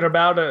talking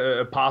about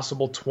a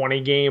possible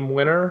 20-game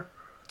winner.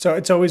 So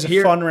it's always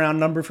a fun round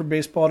number for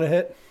baseball to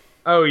hit.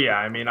 Oh, yeah.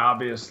 I mean,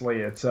 obviously,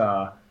 it's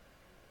the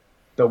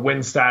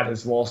win stat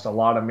has lost a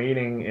lot of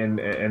meaning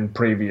in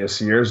previous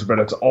years, but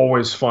it's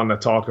always fun to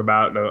talk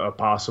about a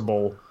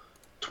possible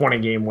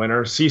 20-game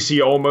winner.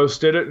 CeCe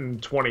almost did it in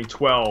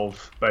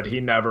 2012, but he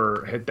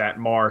never hit that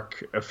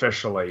mark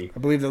officially. I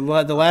believe the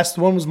last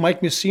one was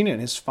Mike Mussina in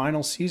his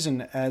final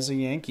season as a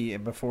Yankee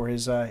before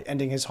his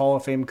ending his Hall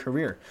of Fame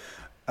career.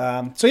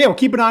 We'll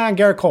keep an eye on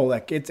Garrett Cole.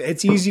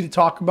 It's easy to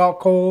talk about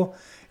Cole.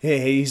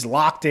 He's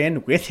locked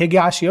in with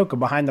Higashioka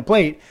behind the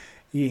plate.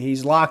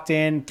 He's locked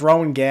in,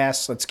 throwing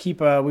gas. Let's keep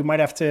we might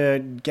have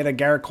to get a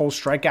Garrett Cole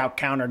strikeout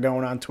counter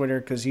going on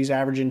Twitter because he's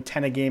averaging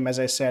 10 a game, as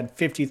I said,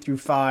 50 through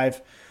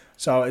 5.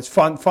 So it's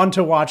fun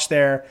to watch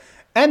there.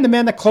 And the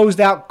man that closed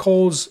out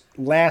Cole's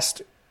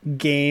last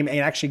game and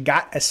actually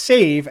got a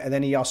save, and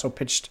then he also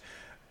pitched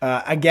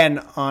again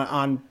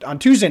on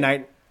Tuesday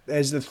night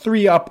as the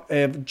 3-up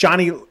of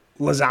Johnny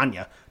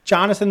Lasagna.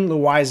 Jonathan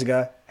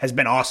Loaisiga has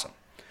been awesome.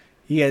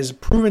 He has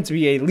proven to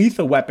be a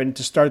lethal weapon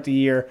to start the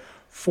year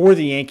for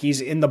the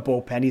Yankees in the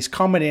bullpen. He's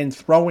coming in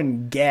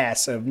throwing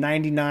gas of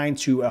 99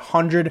 to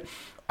 100.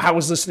 I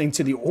was listening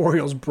to the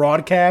Orioles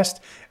broadcast,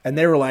 and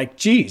they were like,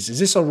 geez, is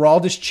this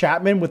Aroldis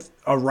Chapman with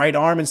a right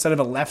arm instead of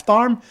a left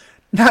arm?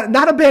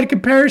 Not a bad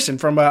comparison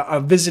from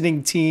a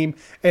visiting team,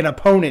 an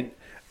opponent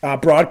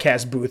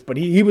broadcast booth, but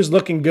he was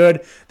looking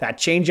good. That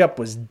changeup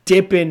was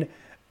dipping,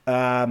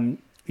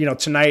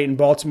 tonight in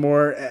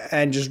Baltimore,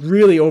 and just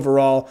really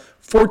overall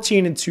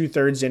 14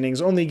 2/3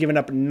 innings, only giving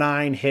up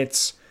 9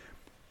 hits,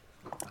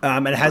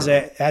 and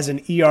has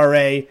an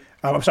ERA.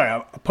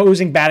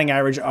 Opposing batting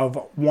average of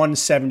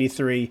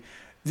 173.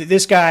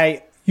 This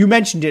guy, you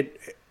mentioned it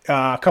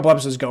a couple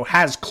episodes ago,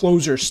 has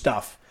closer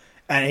stuff,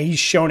 and he's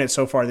shown it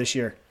so far this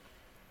year.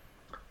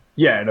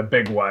 Yeah, in a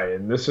big way.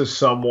 And this is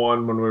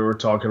someone, when we were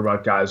talking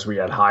about guys we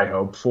had high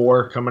hope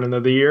for coming into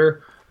the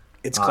year,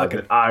 it's clicking.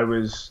 That I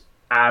was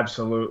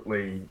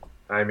absolutely,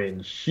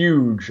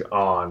 huge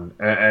on.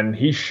 And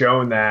he's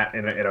shown that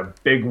in a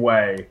big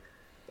way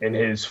in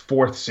his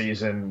 4th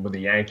season with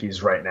the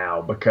Yankees right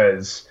now,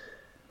 because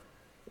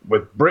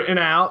with Britton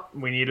out,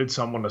 we needed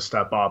someone to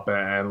step up,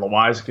 and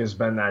Loaisiga has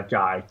been that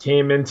guy.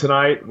 Came in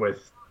tonight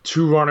with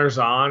 2 runners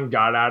on,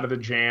 got out of the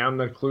jam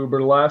that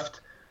Kluber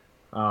left.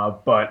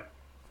 But,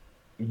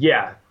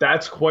 yeah,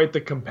 that's quite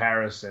the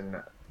comparison.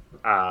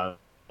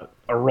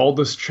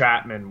 Aroldis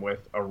Chapman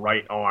with a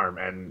right arm,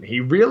 and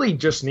he really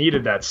just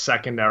needed that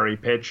secondary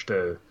pitch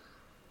to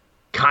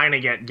kind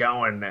of get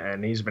going,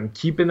 and he's been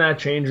keeping that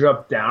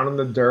changeup down in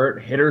the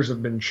dirt. Hitters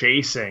have been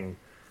chasing.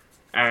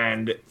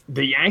 And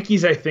the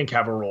Yankees, I think,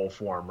 have a role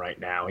for him right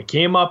now. He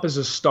came up as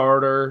a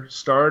starter,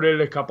 started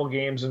a couple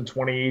games in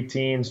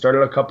 2018,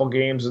 started a couple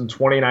games in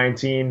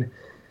 2019,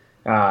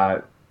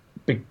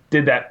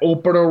 did that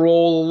opener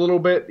role a little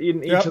bit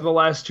in each of the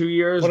last 2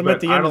 years.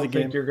 But I don't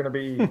think you're going to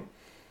be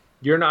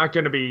you're not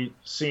going to be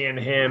seeing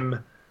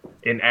him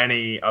in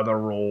any other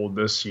role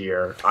this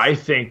year. I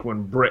think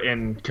when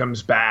Britton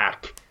comes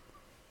back,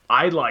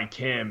 I like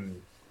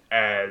him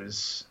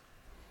as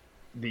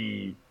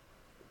the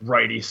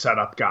righty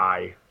setup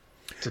guy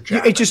to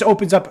Chapman. It just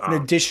opens up an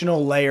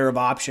additional layer of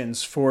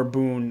options for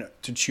Boone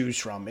to choose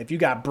from. If you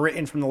got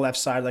Britton from the left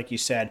side, like you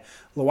said,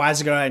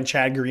 Loaisiga and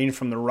Chad Green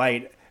from the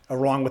right,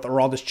 along with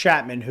Aroldis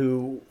Chapman,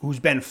 who's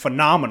been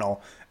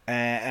phenomenal.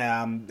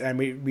 And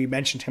we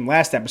mentioned him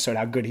last episode,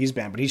 how good he's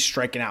been, but he's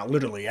striking out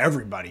literally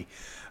everybody.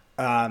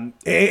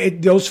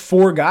 Those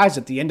four guys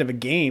at the end of a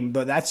game,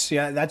 but that's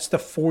the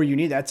four you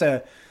need. That's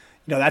a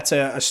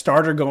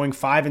starter going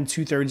 5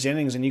 2/3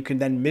 innings, and you can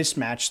then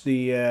mismatch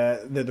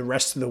the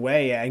rest of the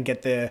way and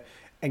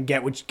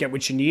get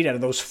what you need out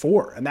of those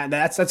four, and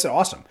that's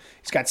awesome.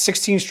 He's got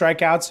 16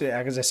 strikeouts,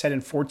 as I said,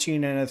 in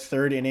 14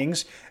 1/3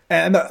 innings,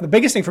 and the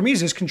biggest thing for me is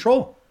his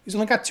control. He's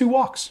only got 2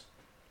 walks.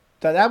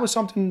 That was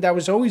something that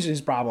was always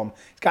his problem.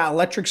 He's got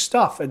electric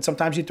stuff, and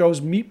sometimes he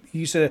throws meat. He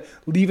used to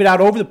leave it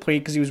out over the plate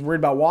because he was worried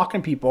about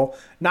walking people.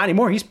 Not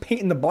anymore. He's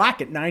painting the black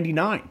at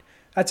 99.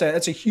 That's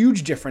a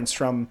huge difference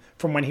from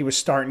when he was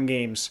starting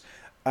games.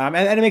 And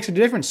it makes a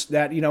difference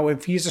that,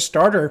 if he's a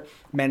starter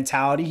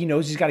mentality, he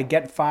knows he's got to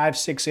get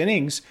 5-6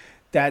 innings.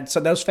 So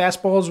those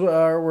fastballs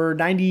were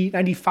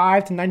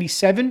 95 to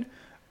 97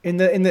 in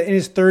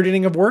his third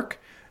inning of work.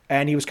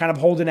 And he was kind of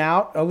holding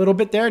out a little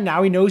bit there.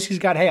 Now he knows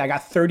I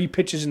got 30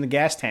 pitches in the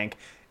gas tank,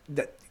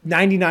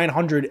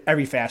 9,900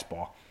 every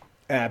fastball.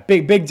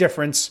 Big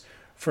difference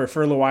for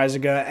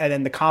Loaisiga, and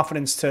then the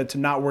confidence to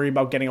not worry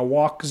about getting a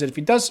walk, because if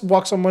he does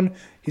walk someone,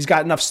 he's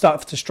got enough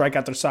stuff to strike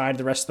out their side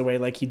the rest of the way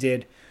like he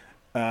did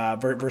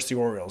versus the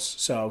Orioles.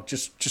 So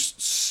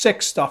just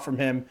sick stuff from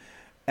him,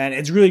 and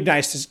it's really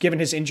nice, just given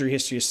his injury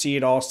history, to see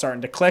it all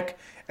starting to click,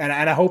 and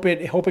I hope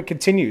it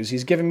continues.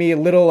 He's given me a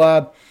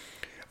little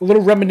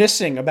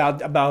reminiscing about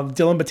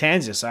Dylan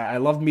Betances. I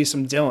love me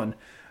some Dylan,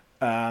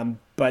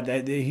 but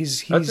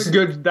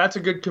that's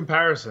a good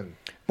comparison.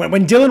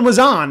 When Dylan was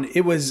on,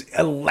 it was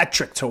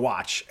electric to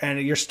watch,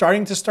 and you're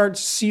starting to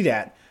see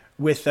that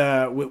with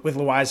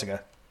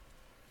Loaisiga.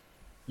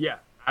 Yeah,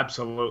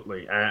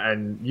 absolutely.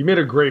 And you made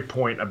a great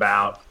point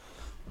about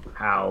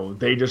how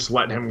they just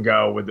let him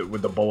go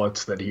with the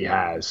bullets that he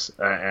has,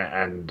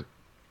 and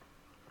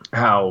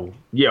how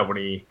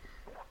when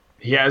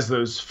he has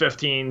those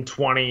 15,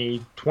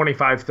 20,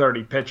 25,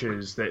 30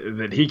 pitches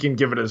that he can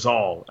give it his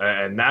all.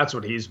 And that's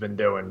what he's been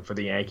doing for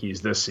the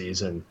Yankees this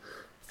season.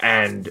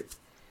 And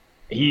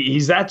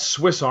he's that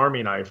Swiss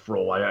Army knife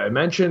role. I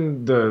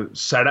mentioned the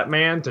setup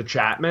man to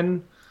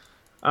Chapman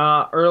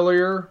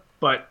earlier,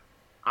 but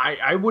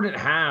I wouldn't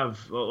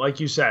have, like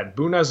you said,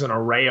 Boone has an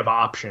array of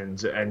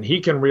options, and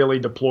he can really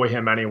deploy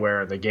him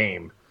anywhere in the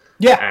game.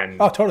 Yeah,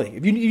 totally.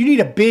 If you need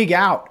a big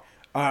out,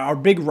 our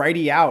big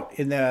righty out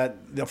in the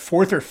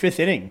 4th or 5th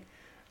inning,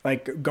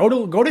 like go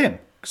to him,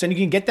 because then you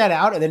can get that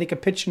out, and then he can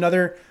pitch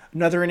another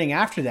inning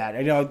after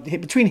that.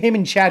 Between him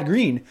and Chad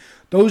Green,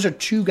 those are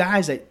 2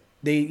 guys that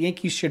the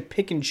Yankees should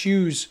pick and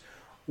choose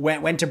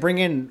when to bring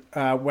in.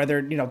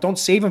 Whether don't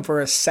save him for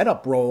a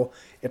setup role.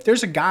 If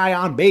there's a guy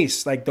on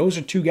base, like those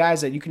are 2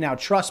 guys that you can now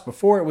trust.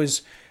 Before it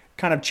was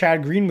kind of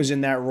Chad Green was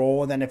in that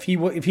role, and then if he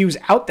was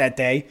out that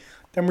day,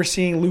 then we're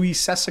seeing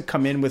Luis Cessa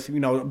come in with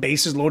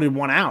bases loaded,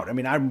 1 out. I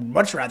mean, I'd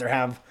much rather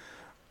have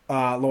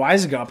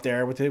Loaisiga up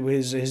there with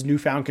his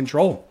newfound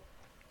control.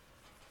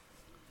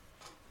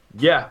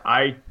 Yeah,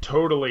 I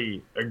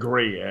totally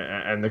agree.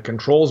 And the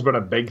control's been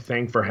a big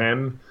thing for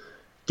him,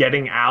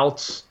 getting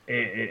outs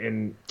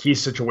in key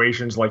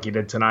situations like he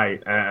did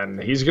tonight.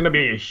 And he's going to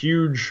be a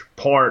huge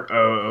part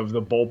of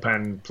the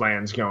bullpen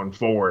plans going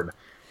forward.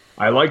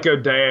 I like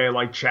O'Day, I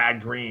like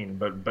Chad Green,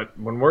 but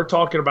when we're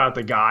talking about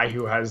the guy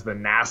who has the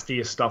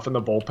nastiest stuff in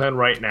the bullpen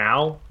right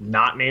now,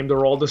 not named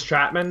Aroldis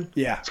Chapman,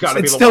 it's got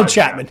to be still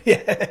Chapman.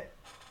 Yeah,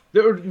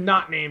 they're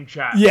not named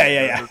Chapman.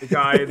 Yeah. The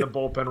guy in the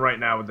bullpen right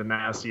now with the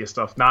nastiest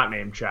stuff, not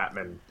named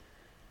Chapman.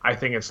 I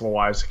think it's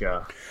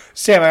Loaisiga.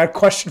 Sam, I have a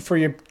question for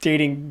you, not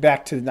dating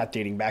back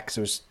because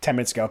it was 10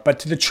 minutes ago, but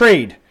to the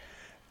trade.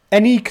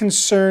 Any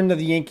concern of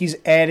the Yankees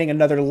adding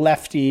another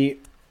lefty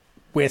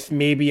with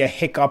maybe a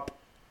hiccup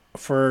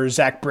for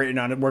Zach Britton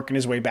on it working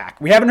his way back?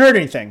 We haven't heard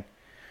anything,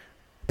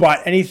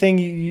 but any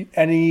tingly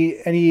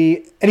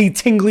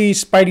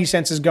spidey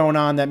senses going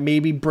on that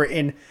maybe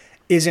Britton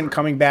isn't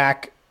coming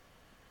back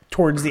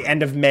towards the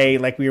end of May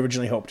like we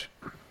originally hoped?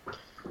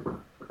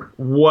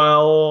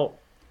 Well,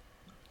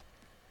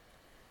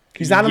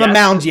 he's not on the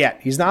mound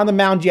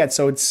yet.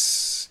 So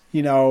it's,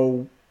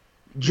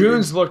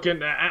 June's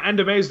looking, end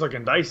of May's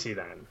looking dicey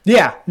then.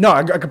 Yeah, no,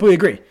 I completely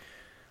agree.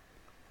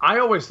 I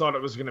always thought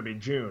it was going to be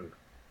June.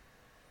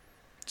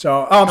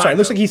 So, I'm sorry. It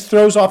looks like he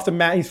throws off the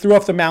mound. He threw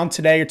off the mound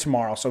today or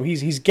tomorrow. So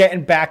he's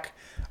getting back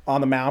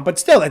on the mound. But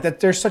still,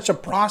 there's such a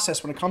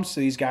process when it comes to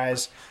these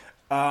guys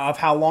of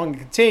how long it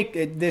can take.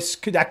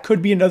 That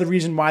could be another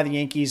reason why the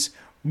Yankees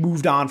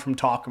moved on from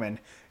Tauchman.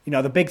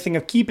 The big thing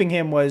of keeping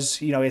him was,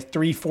 he had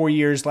 3-4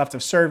 years left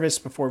of service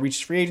before he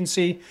reached free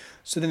agency.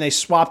 So then they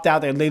swapped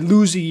out there. They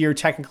lose a year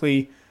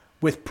technically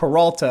with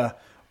Peralta,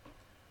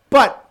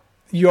 but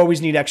you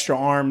always need extra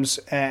arms,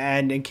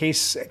 and in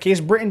case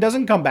Britton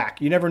doesn't come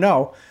back, you never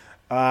know.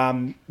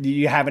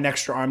 You have an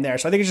extra arm there.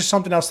 So I think it's just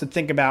something else to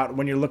think about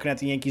when you're looking at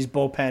the Yankees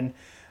bullpen.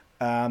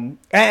 And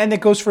that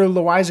goes for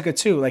Loaisiga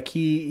too. Like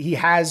he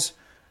has,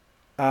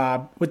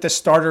 with the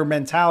starter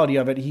mentality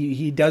of it,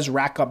 he does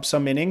rack up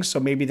some innings. So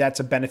maybe that's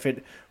a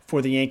benefit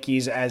for the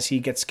Yankees as he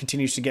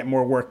continues to get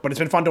more work. But it's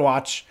been fun to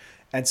watch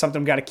and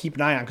something we've got to keep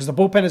an eye on, because the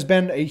bullpen has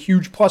been a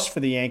huge plus for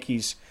the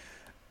Yankees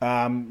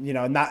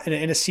Not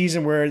in a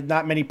season where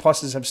not many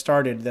pluses have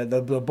started.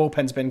 The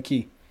bullpen's been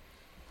key.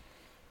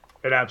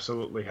 It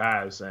absolutely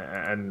has,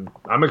 and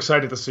I'm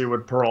excited to see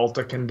what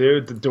Peralta can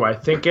do. Do I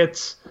think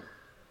it's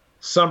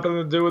something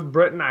to do with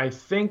Britton? I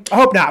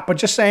hope not, but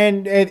just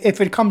saying,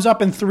 if it comes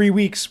up in 3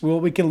 weeks,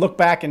 we can look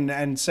back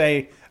and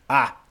say,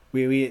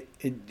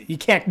 you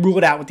can't rule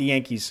it out with the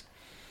Yankees.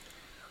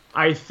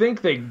 I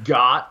think they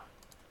got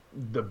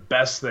the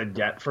best they'd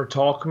get for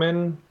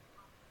Tauchman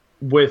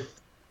with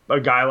a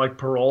guy like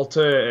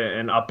Peralta,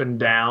 an up and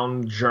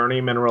down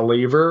journeyman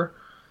reliever.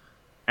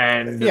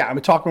 And yeah,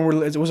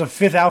 Tauchman it was a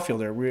fifth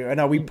outfielder. I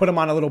know we put him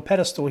on a little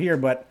pedestal here,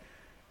 but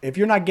if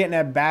you're not getting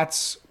at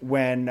bats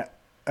when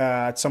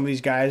some of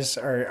these guys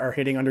are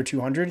hitting under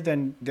 200,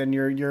 then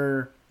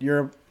you're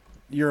a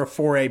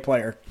 4A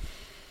player.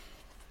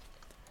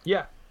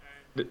 Yeah,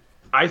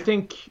 I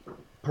think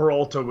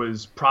Peralta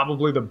was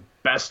probably the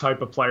best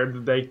type of player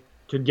that they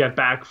could get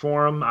back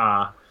for him.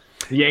 The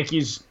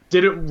Yankees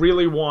didn't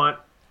really want,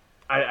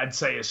 I'd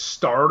say, a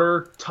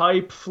starter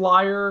type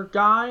flyer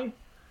guy.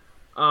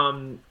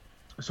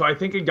 So I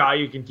think a guy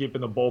you can keep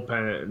in the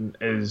bullpen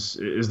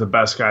is the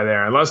best guy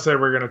there, unless they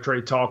were going to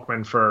trade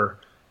Tauchman for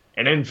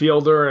an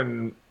infielder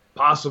and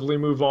possibly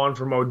move on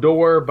from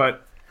Odor.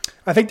 But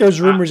I think there's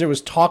rumors it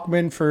was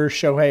Tauchman for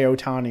Shohei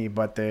Ohtani,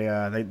 but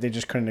they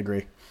just couldn't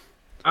agree.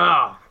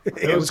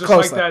 It was just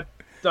close, like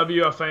that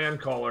WFAN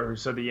caller who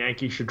said the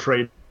Yankees should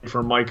trade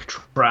for Mike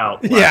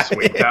Trout last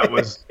week. That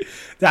was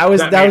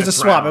a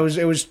swap.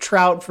 It was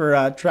Trout for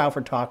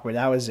Tauchman.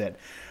 That was it.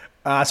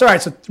 All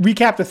right. So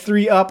recap the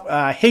 3 up: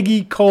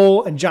 Higgy,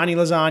 Cole, and Johnny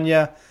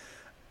Lasagna.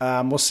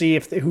 We'll see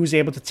who's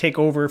able to take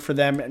over for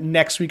them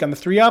next week on the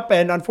 3 up.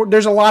 And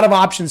there's a lot of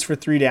options for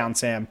 3 down,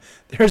 Sam.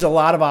 There's a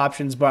lot of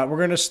options, but we're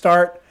going to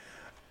start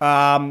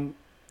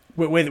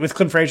with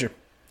Clint Frazier.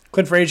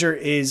 Clint Frazier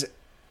is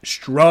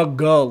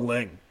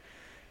struggling.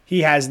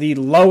 He has the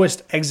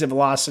lowest exit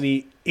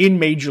velocity in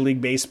Major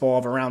League Baseball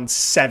of around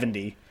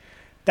 70.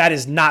 That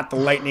is not the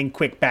lightning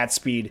quick bat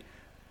speed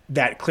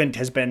that Clint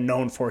has been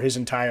known for his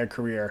entire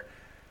career.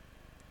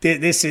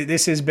 It's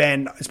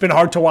been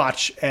hard to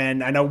watch,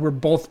 and I know we're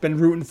both been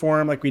rooting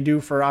for him like we do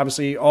for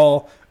obviously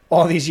all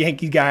these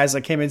Yankee guys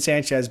like him and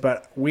Sanchez,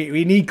 but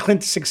we need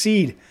Clint to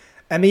succeed,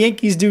 and the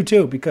Yankees do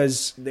too,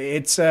 because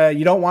it's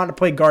you don't want to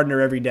play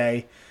Gardner every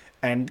day,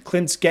 and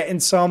Clint's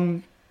getting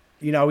some,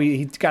 he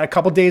got a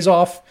couple days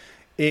off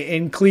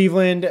in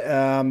Cleveland,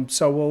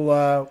 so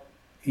we'll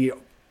he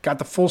got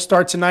the full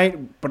start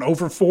tonight, but 0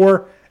 for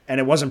 4. And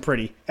it wasn't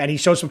pretty. And he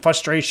showed some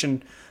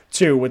frustration,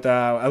 too, with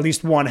at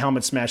least one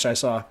helmet smash I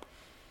saw.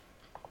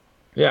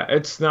 Yeah,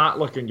 it's not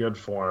looking good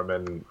for him.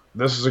 And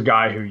this is a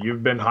guy who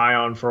you've been high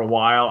on for a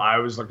while. I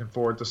was looking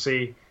forward to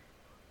see.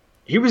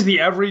 He was the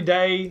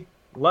everyday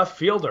left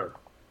fielder.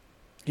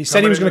 He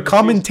said he was going to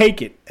come and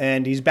take it,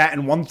 and he's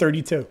batting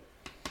 132.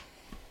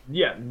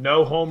 Yeah,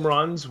 no home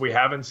runs. We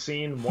haven't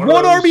seen one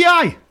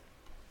RBI.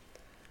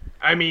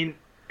 I mean,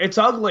 it's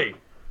ugly.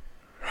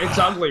 It's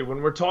ugly.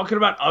 When we're talking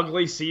about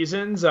ugly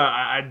seasons,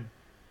 I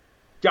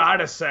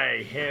gotta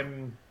say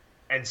him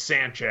and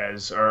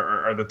Sanchez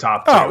are the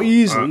top 2. Oh,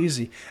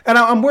 easy. And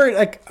I'm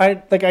worried.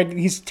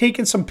 He's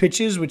taken some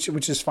pitches, which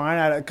is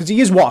fine, because he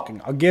is walking.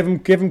 I'll give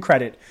him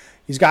credit.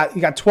 He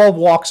got 12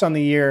 walks on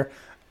the year,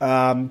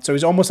 so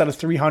he's almost at a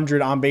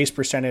 300 on base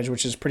percentage,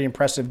 which is pretty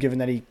impressive given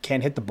that he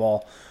can't hit the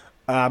ball.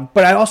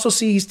 But I also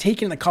see he's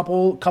taken a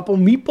couple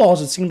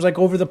meatballs. It seems like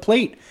over the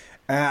plate.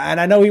 And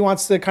I know he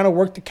wants to kind of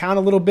work the count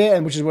a little bit,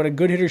 and which is what a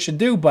good hitter should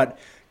do. But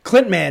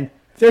Clint, man,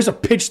 if there's a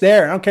pitch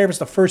there, I don't care if it's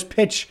the first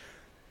pitch,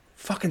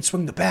 fucking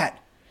swing the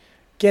bat.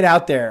 Get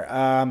out there.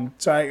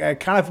 So I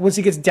kind of, once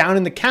he gets down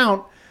in the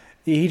count,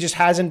 he just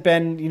hasn't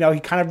been, he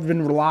kind of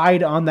been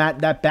relied on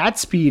that bat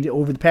speed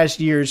over the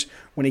past years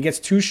when he gets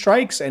 2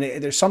 strikes, and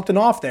there's something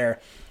off there.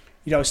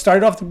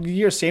 Started off the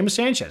year, same as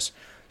Sanchez.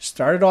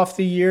 Started off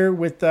the year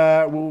with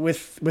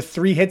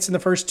 3 hits in the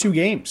first 2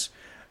 games.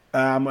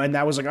 And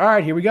that was like, all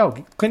right, here we go.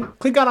 Clint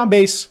got on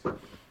base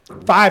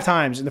 5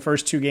 times in the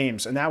first 2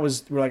 games. And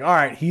we're like, all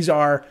right,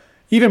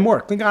 even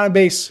more. Clint got on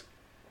base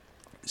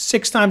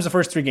 6 times the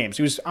first 3 games.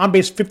 He was on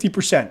base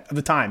 50% of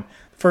the time.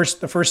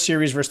 The first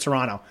series versus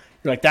Toronto.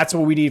 You're like, that's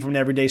what we need from an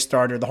everyday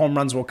starter. The home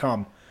runs will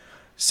come.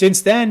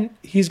 Since then,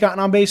 he's gotten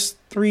on base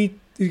 3.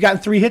 He's gotten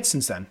 3 hits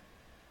since then.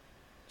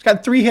 He's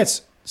gotten 3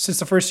 hits since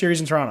the first series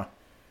in Toronto.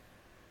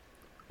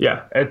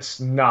 Yeah, it's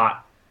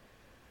not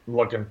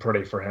looking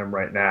pretty for him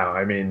right now.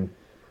 I mean,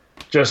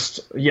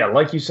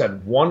 like you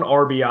said, 1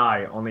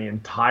 RBI on the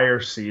entire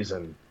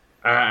season.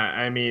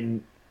 I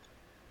mean,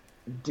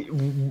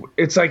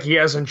 it's like he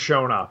hasn't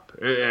shown up,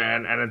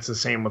 and it's the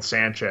same with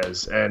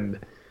Sanchez. And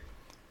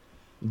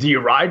do you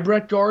ride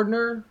Brett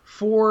Gardner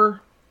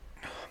for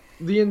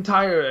the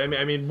entire?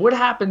 I mean, what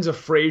happens if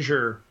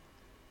Frazier?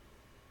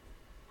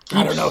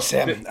 I don't know,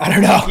 Sam. I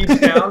don't know. Keeps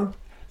down.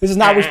 This is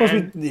not. We're supposed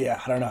to be.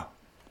 Yeah, I don't know.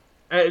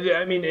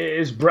 I mean,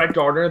 is Brett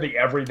Gardner the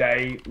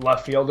everyday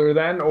left fielder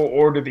then?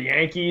 Or do the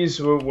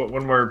Yankees,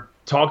 when we're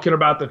talking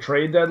about the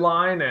trade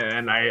deadline,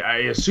 and I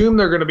assume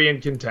they're going to be in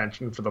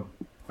contention for the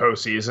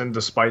postseason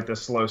despite the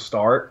slow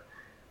start,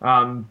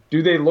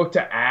 Do they look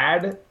to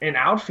add an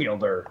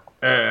outfielder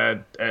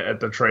at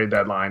the trade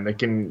deadline that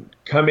can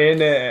come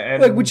in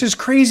and which is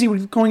crazy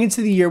going into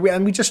the year.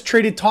 We just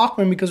traded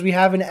Talkman because we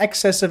have an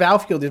excess of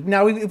outfielders.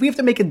 Now, if we have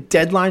to make a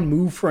deadline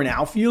move for an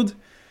outfield,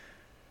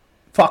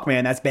 fuck,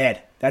 man, that's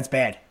bad. That's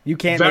bad. You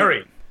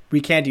can't. We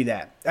can't do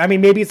that. I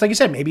mean, maybe it's like you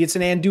said. Maybe it's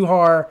an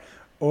Andujar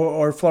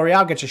or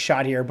Florial gets a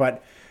shot here,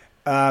 but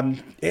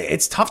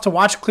it's tough to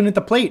watch Clint at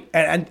the plate.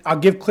 And I'll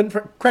give Clint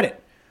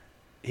credit.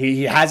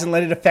 He hasn't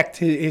let it affect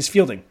his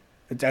fielding.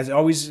 It has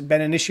always been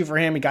an issue for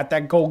him. He got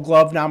that Gold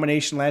Glove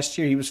nomination last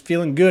year. He was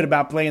feeling good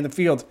about playing the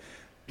field.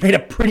 Made a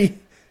pretty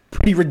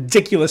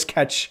ridiculous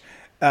catch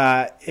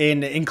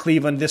in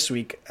Cleveland this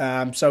week.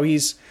 So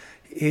his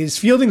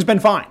fielding's been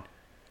fine.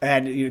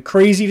 And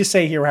crazy to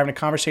say here, we're having a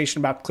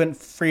conversation about Clint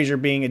Frazier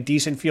being a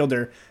decent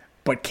fielder,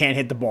 but can't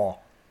hit the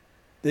ball.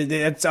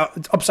 It's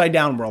upside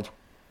down world.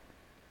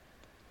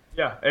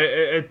 Yeah,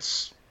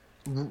 it's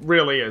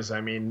really is.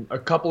 I mean, a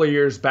couple of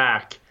years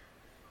back,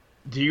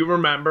 do you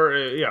remember?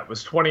 It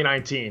was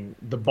 2019.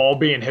 The ball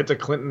being hit to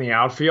Clint in the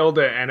outfield,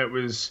 and it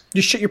was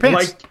you shit your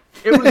pants.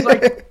 It was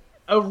like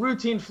a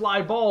routine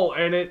fly ball,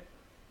 and it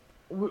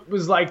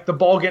was like the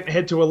ball getting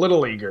hit to a little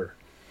leaguer.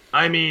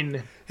 I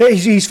mean, hey,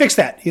 he's fixed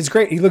that. He's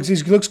great. He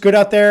looks good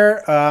out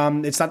there.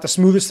 It's not the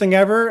smoothest thing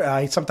ever.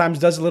 He sometimes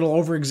does a little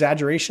over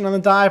exaggeration on the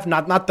dive.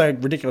 Not the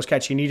ridiculous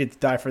catch he needed to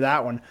dive for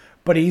that one,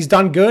 but he's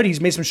done good. He's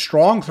made some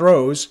strong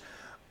throws,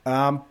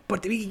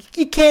 but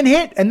he can't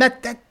hit, and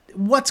that.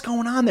 What's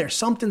going on there?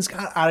 Something's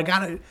got.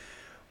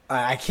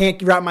 I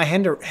can't wrap my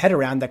head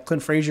around that.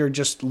 Clint Frazier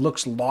just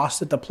looks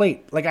lost at the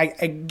plate. Like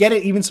I get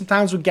it. Even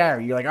sometimes with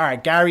Gary, you're like, all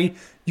right, Gary.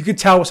 You could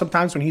tell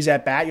sometimes when he's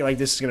at bat, you're like,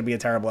 this is going to be a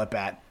terrible at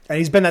bat, and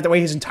he's been that way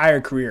his entire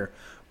career.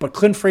 But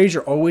Clint Frazier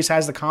always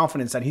has the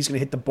confidence that he's going to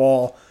hit the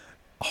ball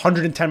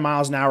 110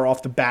 miles an hour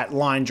off the bat,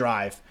 line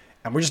drive,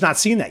 and we're just not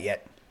seeing that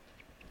yet.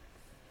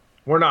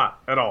 We're not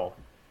at all.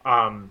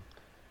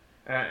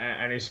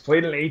 And he's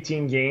played in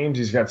 18 games.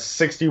 He's got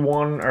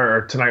 61,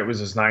 or tonight was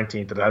his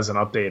 19th. It hasn't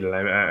updated.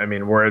 I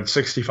mean, we're at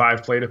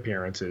 65 plate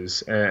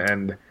appearances.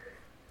 And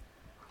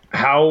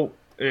how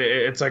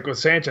it's like with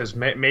Sanchez,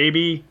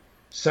 maybe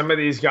some of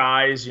these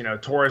guys,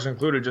 Torres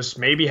included, just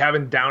maybe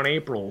having down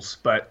Aprils.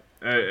 But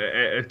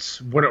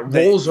it's when it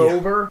rolls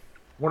over,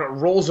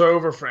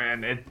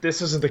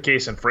 this isn't the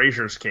case in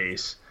Frazier's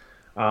case.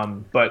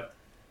 But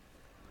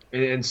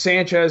in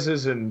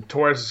Sanchez's and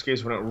Torres'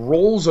 case, when it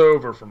rolls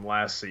over from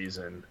last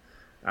season,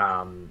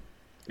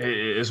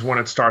 is when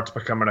it starts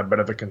becoming a bit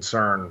of a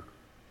concern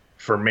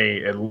for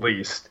me, at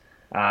least.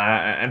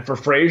 And for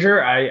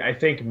Frazier, I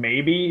think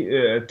maybe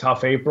a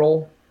tough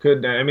April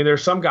could. I mean,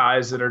 there's some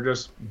guys that are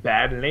just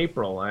bad in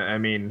April. I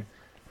mean,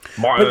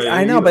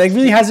 I know, but it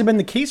really hasn't been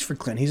the case for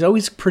Clint. He's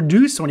always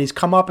produced when he's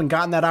come up and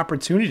gotten that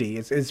opportunity.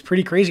 It's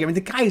pretty crazy. I mean,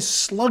 the guy is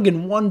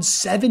slugging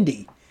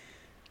 170.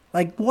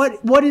 Like,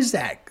 what is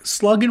that?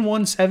 Slugging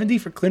 170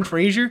 for Clint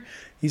Frazier?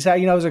 He's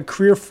had, was a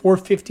career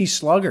 450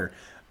 slugger.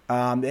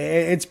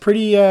 It's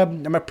pretty,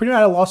 I'm pretty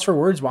at a loss for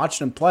words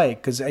watching him play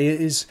because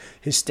his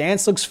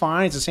stance looks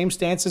fine. It's the same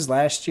stance as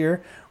last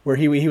year where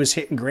he was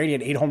hitting great. He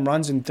had 8 home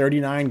runs in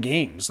 39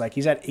 games. Like,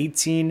 he's at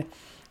 18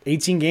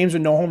 games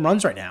with no home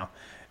runs right now.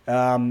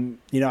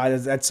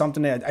 That's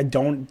something that I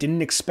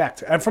didn't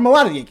expect from a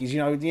lot of the Yankees.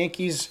 The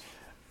Yankees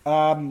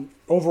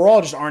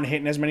overall just aren't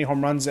hitting as many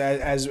home runs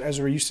as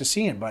we're used to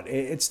seeing. But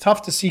it's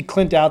tough to see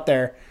Clint out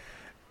there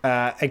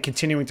and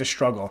continuing to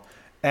struggle.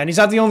 And he's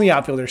not the only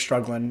outfielder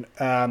struggling.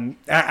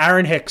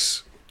 Aaron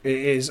Hicks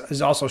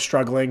is also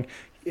struggling.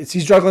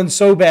 He's struggling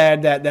so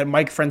bad that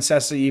Mike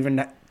Francesa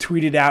even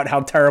tweeted out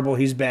how terrible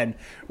he's been,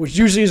 which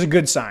usually is a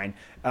good sign.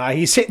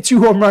 He's hit 2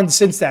 home runs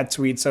since that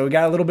tweet, so we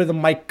got a little bit of the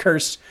Mike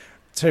curse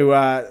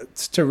to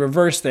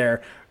reverse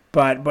there.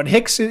 But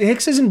Hicks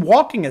isn't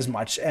walking as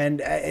much, and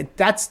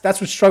that's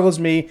what struggles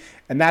me,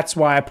 and that's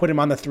why I put him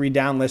on the 3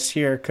 down list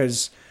here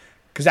because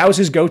that was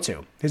his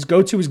go-to. His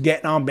go-to was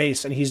getting on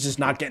base, and he's just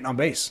not getting on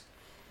base.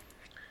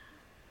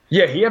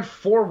 Yeah, he had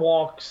 4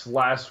 walks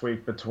last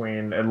week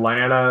between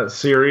Atlanta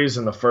series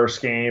and the first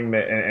game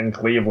in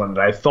Cleveland.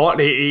 I thought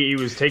he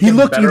was taking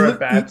better at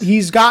bats.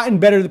 He's gotten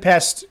better the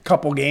past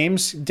couple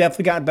games.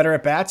 Definitely gotten better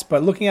at bats.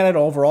 But looking at it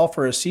overall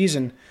for a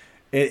season,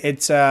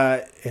 it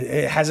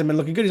hasn't been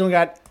looking good. He's only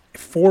got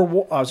 4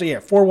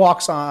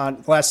 walks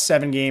on the last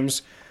 7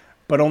 games,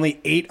 but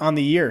only 8 on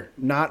the year.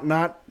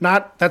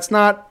 That's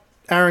not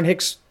Aaron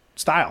Hicks'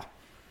 style.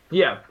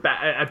 Yeah,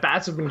 at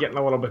bats have been getting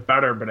a little bit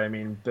better, but I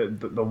mean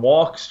the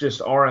walks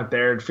just aren't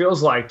there. It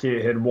feels like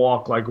he had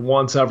walked like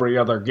once every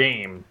other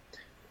game,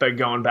 but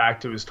going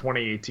back to his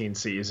 2018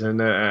 season,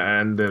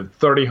 and the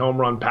 30 home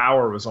run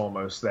power was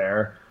almost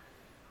there.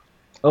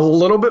 A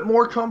little bit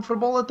more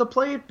comfortable at the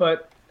plate,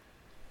 but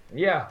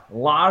yeah, a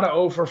lot of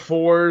 0 for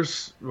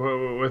 4s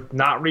with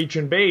not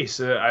reaching base.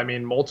 I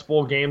mean,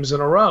 multiple games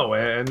in a row,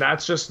 and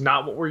that's just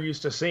not what we're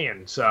used to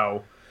seeing.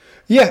 So.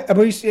 Yeah,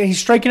 but he's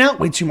striking out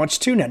way too much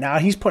too now. Now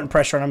he's putting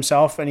pressure on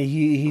himself, and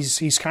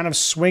he's kind of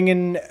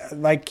swinging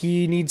like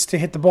he needs to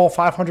hit the ball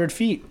 500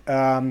 feet,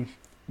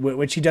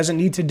 which he doesn't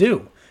need to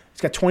do.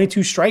 He's got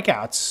 22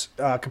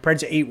 strikeouts compared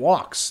to 8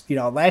 walks.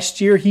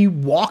 Last year he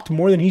walked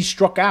more than he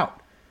struck out.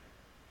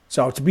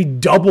 So to be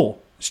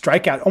double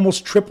strikeout,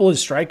 almost triple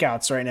his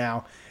strikeouts right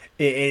now,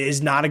 it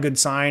is not a good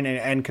sign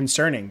and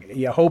concerning.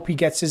 You hope he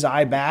gets his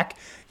eye back.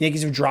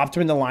 Yankees have dropped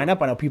him in the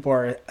lineup. I know people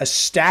are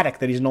ecstatic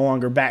that he's no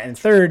longer batting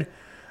third,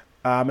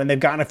 and they've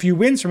gotten a few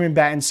wins from him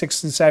batting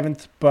 6th and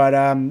 7th. But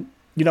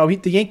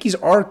the Yankees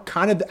are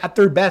kind of at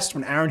their best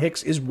when Aaron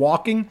Hicks is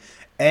walking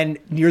and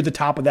near the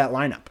top of that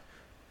lineup.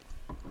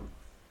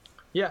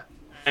 Yeah,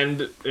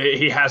 and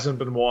he hasn't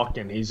been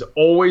walking. He's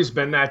always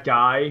been that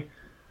guy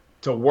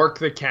to work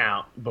the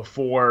count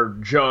before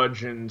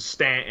Judge and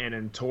Stanton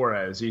and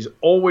Torres. He's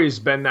always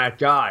been that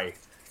guy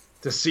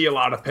to see a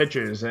lot of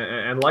pitches.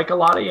 And like a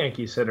lot of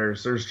Yankees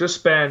hitters, there's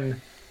just been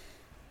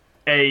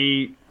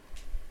a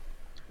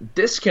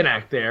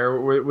disconnect there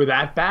with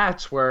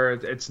at-bats where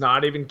it's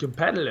not even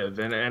competitive.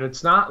 And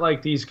it's not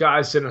like these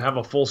guys didn't have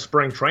a full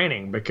spring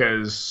training,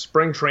 because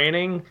spring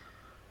training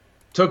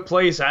took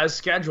place as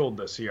scheduled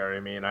this year. I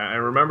mean, I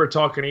remember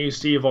talking to you,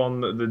 Steve,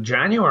 on the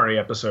January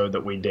episode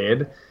that we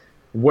did,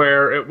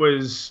 where it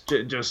was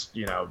just,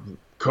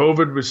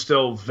 COVID was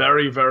still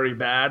very, very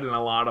bad in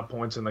a lot of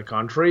points in the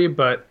country,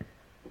 but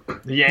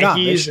the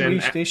Yankees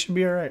they should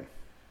be all right.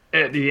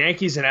 The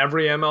Yankees and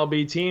every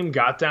MLB team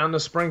got down to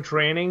spring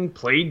training,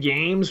 played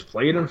games,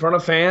 played in front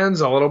of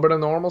fans, a little bit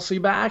of normalcy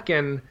back,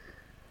 and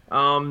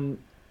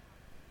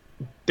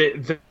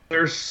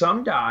there's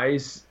some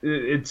guys.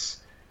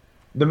 It's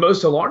the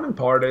most alarming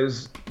part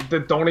is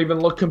that don't even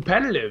look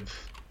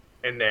competitive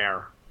in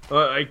there.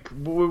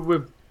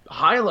 We've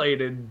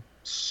highlighted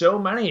so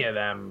many of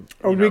them.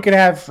 Or we could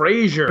have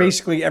Frazier,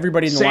 basically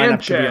everybody in the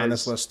lineup to be on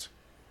this list.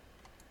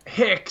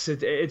 Hicks,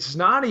 it's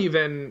not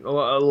even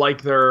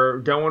like they're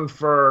going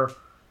for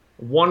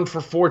 1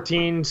 for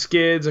 14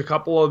 skids, a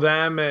couple of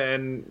them,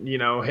 and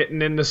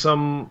hitting into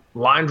some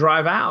line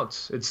drive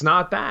outs. It's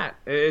not that.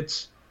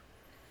 It's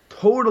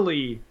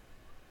totally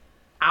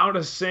out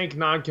of sync,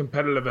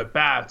 non-competitive at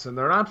bats, and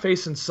they're not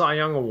facing Cy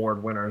Young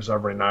Award winners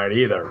every night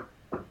either.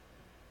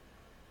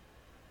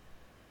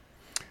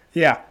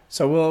 Yeah,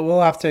 so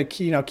we'll have to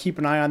keep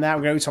an eye on that.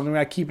 We're gonna do something we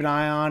got to keep an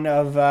eye on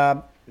of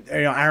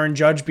Aaron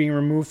Judge being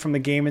removed from the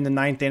game in the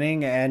 9th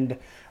inning, and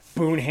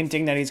Boone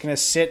hinting that he's going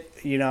to sit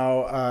sit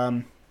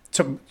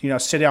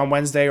on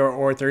Wednesday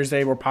or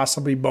Thursday, or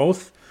possibly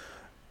both.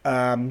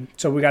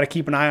 So we got to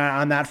keep an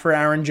eye on that for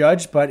Aaron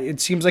Judge. But it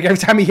seems like every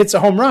time he hits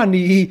a home run,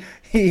 he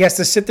has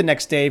to sit the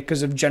next day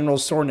because of general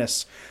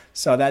soreness.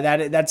 So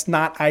that's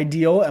not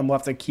ideal, and we'll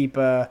have to keep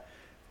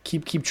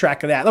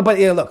track of that. But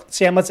look,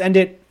 Sam, let's end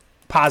it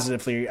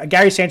positively.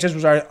 Gary Sanchez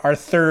was our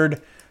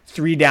third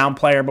 3-down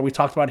player, but we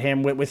talked about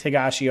him with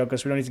Higashioka,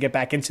 so we don't need to get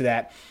back into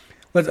that.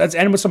 Let's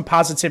end with some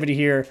positivity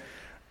here.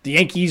 The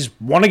Yankees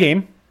won a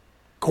game.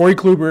 Corey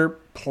Kluber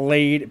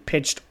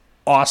pitched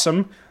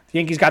awesome. The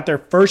Yankees got their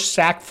first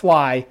sac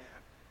fly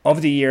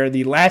of the year,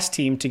 the last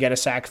team to get a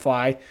sac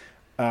fly.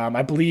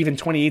 I believe in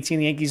 2018,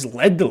 the Yankees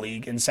led the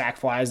league in sac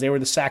flies. They were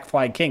the sac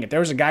fly king. If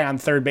there was a guy on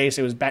third base,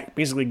 it was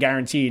basically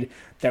guaranteed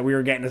that we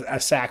were getting a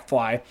sac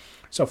fly.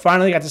 So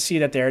finally got to see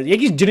that there. The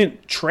Yankees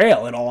didn't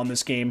trail at all in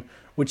this game,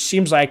 which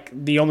seems like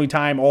the only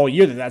time all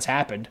year that's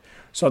happened.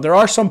 So there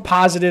are some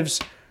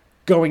positives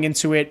going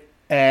into it.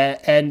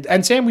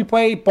 And Sam, we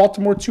play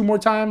Baltimore 2 more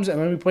times, and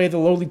then we play the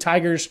lowly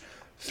Tigers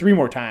 3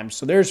 more times.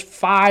 So there's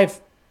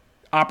 5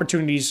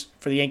 opportunities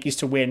for the Yankees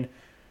to win,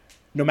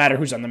 no matter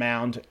who's on the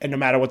mound and no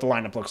matter what the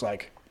lineup looks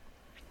like.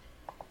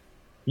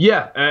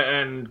 Yeah,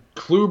 and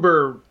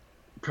Kluber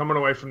coming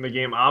away from the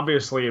game,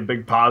 obviously a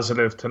big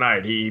positive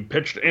tonight. He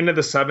pitched into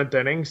the 7th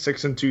inning,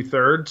 6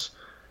 2/3,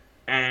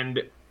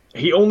 and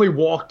he only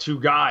walked 2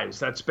 guys.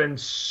 That's been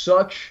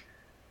such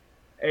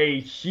a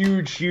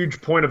huge,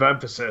 huge point of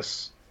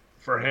emphasis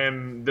for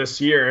him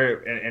this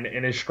year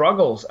in his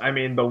struggles. I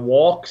mean, the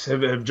walks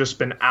have just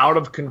been out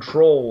of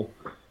control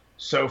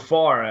so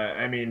far.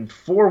 I mean,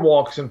 4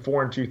 walks in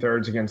 4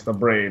 2/3 against the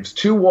Braves.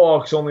 2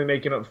 walks, only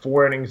making up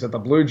 4 innings at the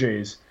Blue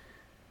Jays.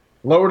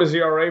 Lowered his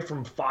ERA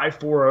from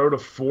 5.40 to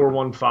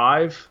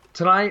 4.15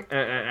 tonight,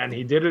 and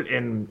he did it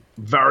in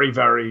very,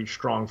 very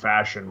strong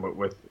fashion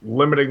with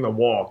limiting the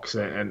walks.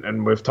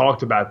 And we've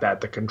talked about that.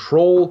 The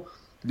control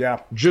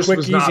just quick,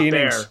 was not there.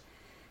 Innings.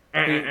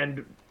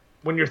 And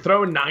when you're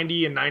throwing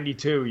 90 and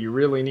 92, you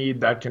really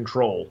need that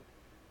control.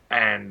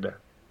 And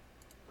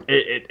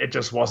it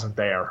just wasn't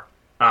there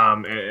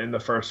in the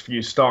first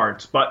few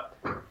starts. But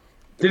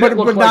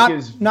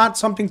not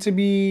something to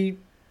be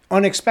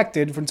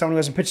unexpected from someone who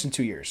hasn't pitched in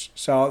 2 years.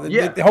 So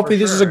this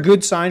hopefully is a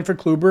good sign for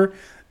Kluber.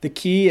 The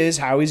key is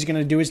how he's going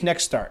to do his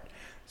next start.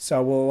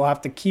 So we'll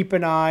have to keep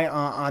an eye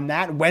on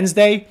that.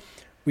 Wednesday,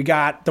 we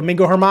got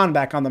Domingo Germán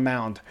back on the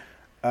mound.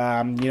 He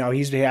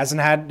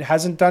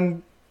hasn't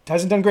done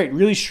great.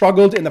 Really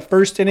struggled in the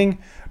first inning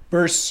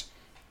versus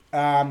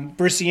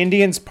the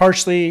Indians.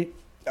 Partially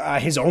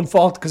his own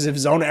fault because of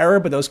his own error,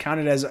 but those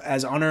counted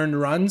as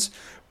unearned runs.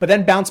 But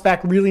then bounced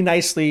back really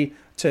nicely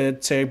to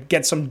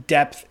get some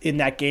depth in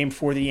that game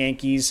for the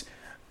Yankees.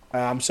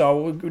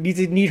 So we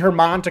need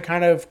Germán to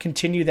kind of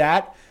continue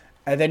that.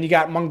 and then you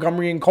got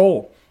Montgomery and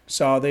Cole.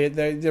 So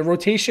the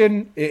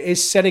rotation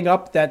is setting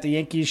up that the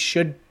Yankees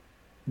should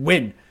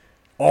win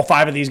all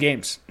 5 of these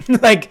games.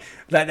 Like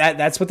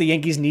that's what the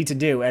Yankees need to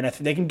do. And if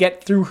they can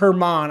get through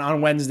Herman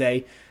on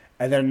Wednesday,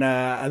 and then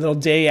a little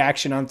day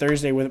action on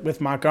Thursday with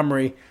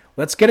Montgomery,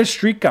 let's get a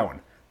streak going.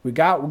 We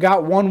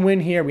got one win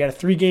here. We had a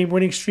 3-game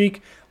winning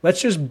streak.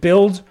 Let's just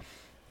build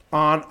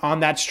on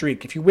that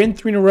streak. If you win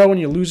 3 in a row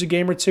and you lose a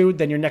game or 2,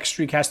 then your next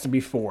streak has to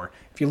be 4.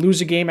 If you lose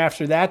a game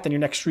after that, then your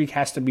next streak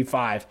has to be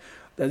 5.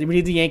 We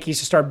need the Yankees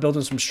to start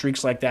building some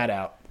streaks like that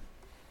out.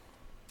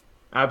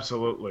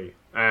 Absolutely.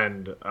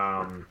 And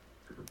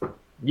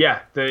yeah,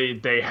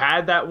 they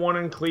had that one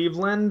in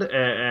Cleveland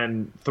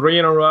and 3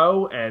 in a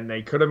row, and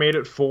they could have made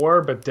it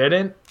 4 but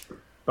didn't.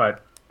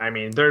 But I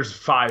mean, there's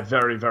 5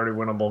 very, very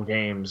winnable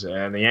games,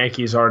 and the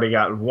Yankees already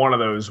got one of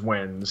those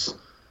wins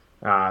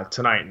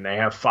tonight, and they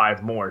have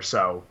 5 more.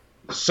 So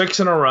 6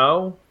 in a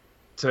row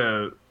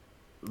to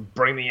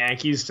bring the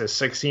Yankees to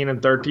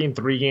 16-13,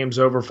 3 games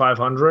over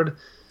 500.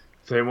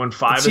 If they win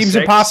 5 it seems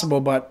 6,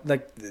 impossible, but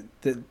like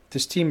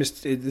this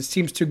team's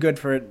too good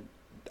for it.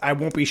 I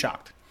won't be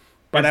shocked,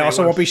 but I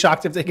also won't be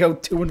shocked if they go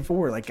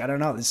 2-4. Like I don't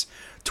know, this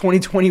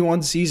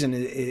 2021 season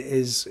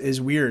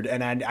is weird,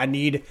 and I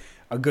need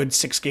a good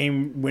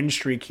 6-game win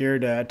streak here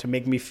to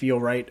make me feel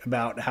right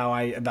about how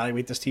I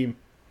evaluate this team.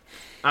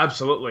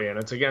 Absolutely, and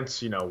it's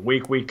against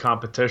weak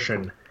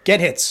competition. Get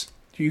hits.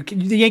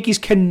 The Yankees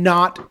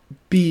cannot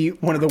be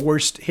one of the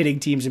worst hitting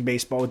teams in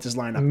baseball with this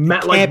lineup.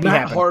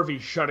 Matt Harvey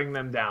shutting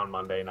them down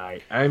Monday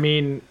night. I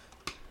mean,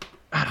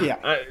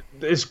 yeah,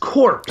 his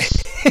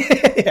corpse.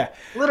 Yeah,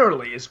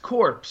 literally his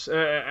corpse.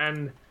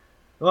 And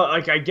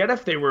like, I get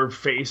if they were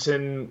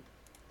facing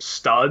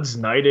studs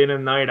night in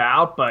and night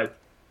out, but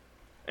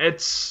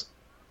it's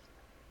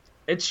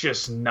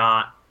just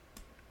not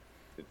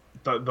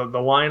the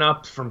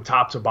lineup from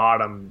top to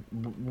bottom.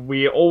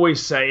 We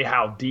always say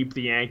how deep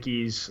the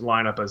Yankees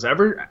lineup is.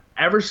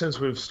 Ever since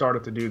we've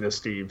started to do this,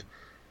 Steve,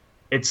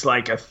 it's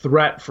like a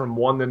threat from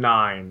 1 to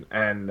 9,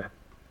 and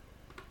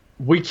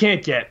we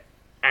can't get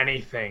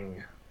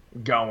anything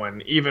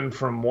going, even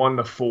from 1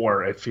 to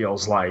 4. It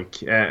feels like.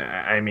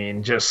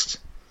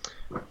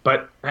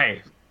 But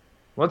hey,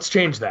 let's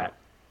change that.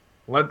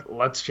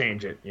 Let's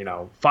change it.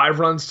 5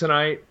 runs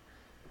tonight.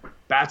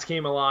 Bats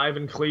came alive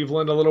in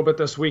Cleveland a little bit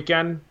this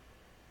weekend.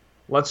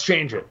 Let's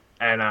change it.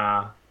 And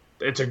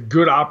it's a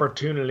good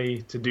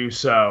opportunity to do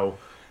so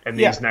in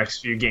these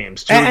next few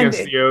games. 2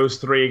 against the O's,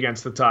 3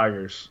 against the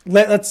Tigers.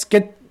 Let's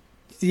get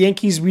the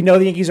Yankees. We know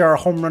the Yankees are a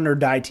home run or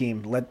die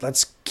team.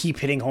 Let's keep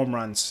hitting home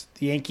runs.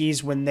 The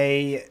Yankees,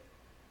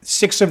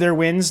 6 of their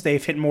wins,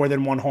 they've hit more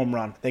than 1 home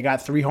run. They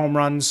got 3 home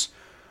runs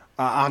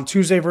on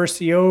Tuesday versus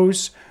the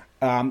O's.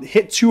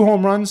 Hit 2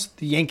 home runs,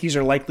 the Yankees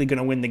are likely going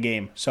to win the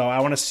game. So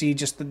I want to see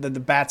just the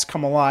bats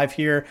come alive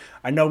here.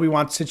 I know we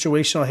want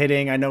situational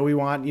hitting. I know we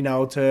want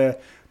to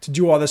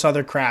do all this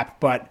other crap,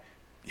 but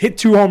hit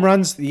 2 home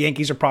runs, the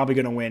Yankees are probably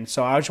going to win.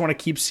 So I just want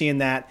to keep seeing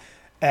that,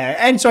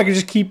 and so I can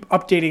just keep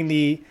updating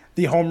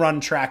the home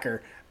run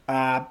tracker.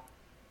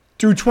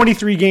 Through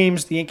 23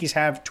 games, the Yankees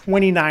have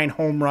 29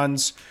 home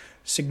runs,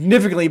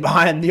 significantly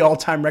behind the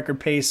all-time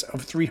record pace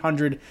of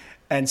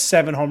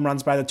 307 home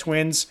runs by the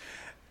Twins.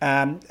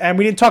 And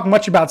we didn't talk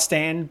much about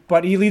Stanton,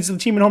 but he leads the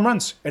team in home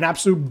runs. An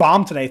absolute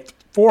bomb today,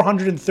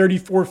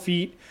 434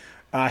 feet.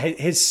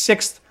 His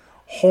 6th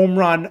home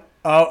run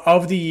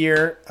of the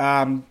year.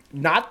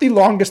 Not the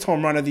longest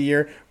home run of the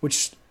year,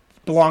 which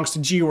belongs to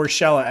Gio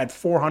Urshela at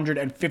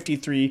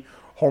 453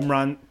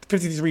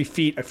 53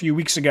 feet a few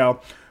weeks ago.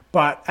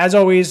 But as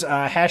always,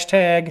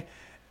 hashtag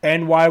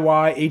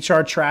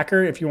NYYHR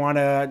tracker if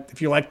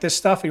you like this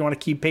stuff, you want to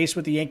keep pace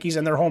with the Yankees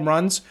and their home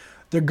runs.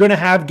 They're going to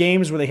have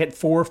games where they hit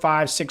 4,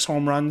 5, 6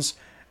 home runs.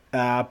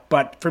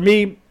 But for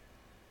me,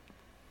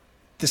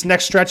 this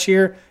next stretch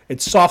here,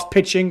 it's soft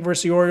pitching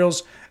versus the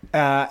Orioles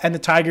and the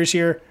Tigers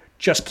here.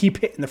 Just keep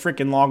hitting the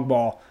freaking long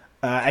ball,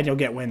 and you'll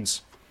get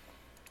wins.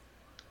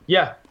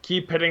 Yeah,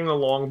 keep hitting the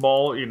long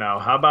ball.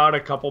 How about a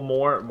couple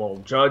more? Well,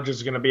 Judge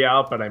is going to be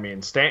out, but I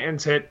mean,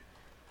 Stanton's hit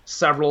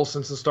several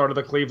since the start of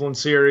the Cleveland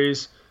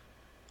series.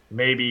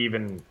 Maybe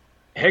even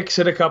Hicks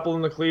hit a couple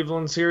in the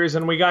Cleveland series,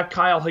 and we got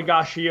Kyle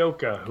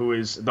Higashioka, who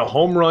is the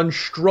home run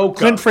stroker.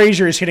 Clint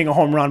Frazier is hitting a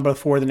home run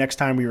before the next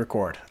time we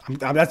record.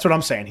 That's what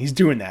I'm saying. He's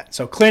doing that.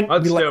 So, Clint,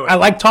 I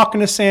like talking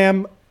to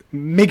Sam.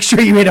 Make sure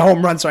you hit a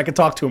home run so I can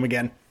talk to him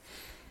again.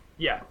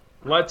 Yeah,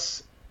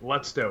 let's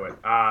do it.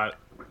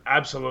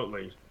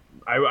 Absolutely.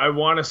 I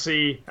want to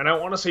see, and I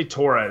want to see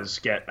Torres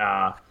get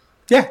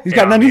he's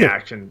got none either.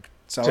 Action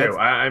too.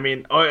 I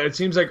mean, it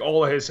seems like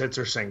all of his hits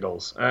are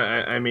singles.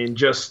 I mean,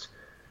 just.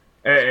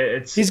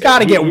 He's got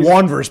to get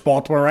 1 versus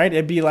Baltimore, right?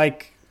 It'd be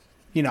like,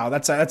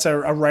 that's a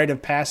rite of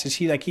passage.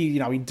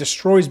 He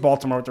destroys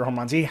Baltimore with their home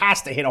runs. He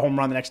has to hit a home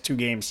run the next 2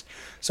 games.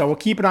 So we'll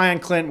keep an eye on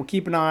Clint. We'll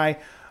keep an eye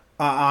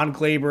on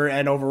Gleyber,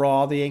 and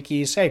overall the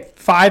Yankees.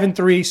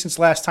 5-3 since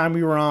last time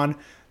we were on.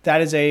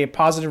 That is a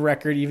positive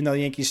record, even though the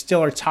Yankees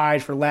still are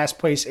tied for last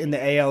place in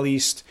the AL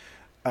East.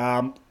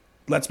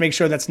 let's make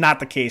sure that's not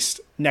the case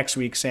next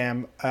week,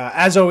 Sam.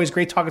 As always,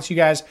 great talking to you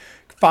guys.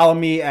 Follow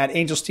me at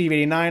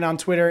AngelSteve89 on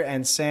Twitter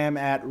and Sam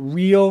at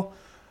real_Sam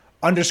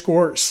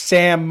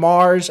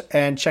Mars.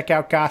 And check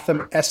out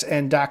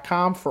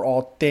GothamSN.com for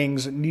all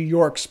things New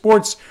York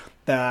sports.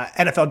 The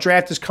NFL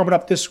draft is coming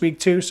up this week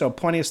too, so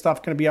plenty of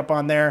stuff going to be up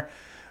on there.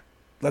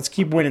 Let's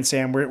keep winning,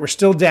 Sam. We're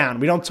still down.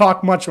 We don't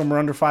talk much when we're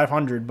under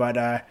 500, but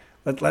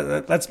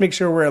let's make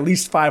sure we're at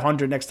least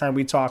 500 next time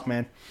we talk,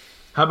 man.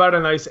 How about a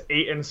nice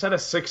 8 instead of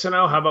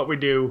 6-0? How about we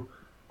do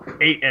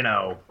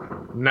 8-0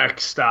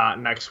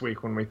 next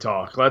week when we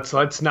talk?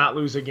 Let's not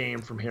lose a game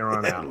from here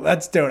on out.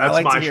 Let's do it.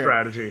 That's my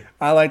strategy.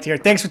 I like to hear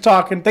it. Thanks for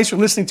talking. Thanks for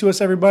listening to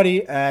us,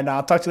 everybody, and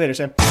I'll talk to you later,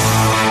 Sam.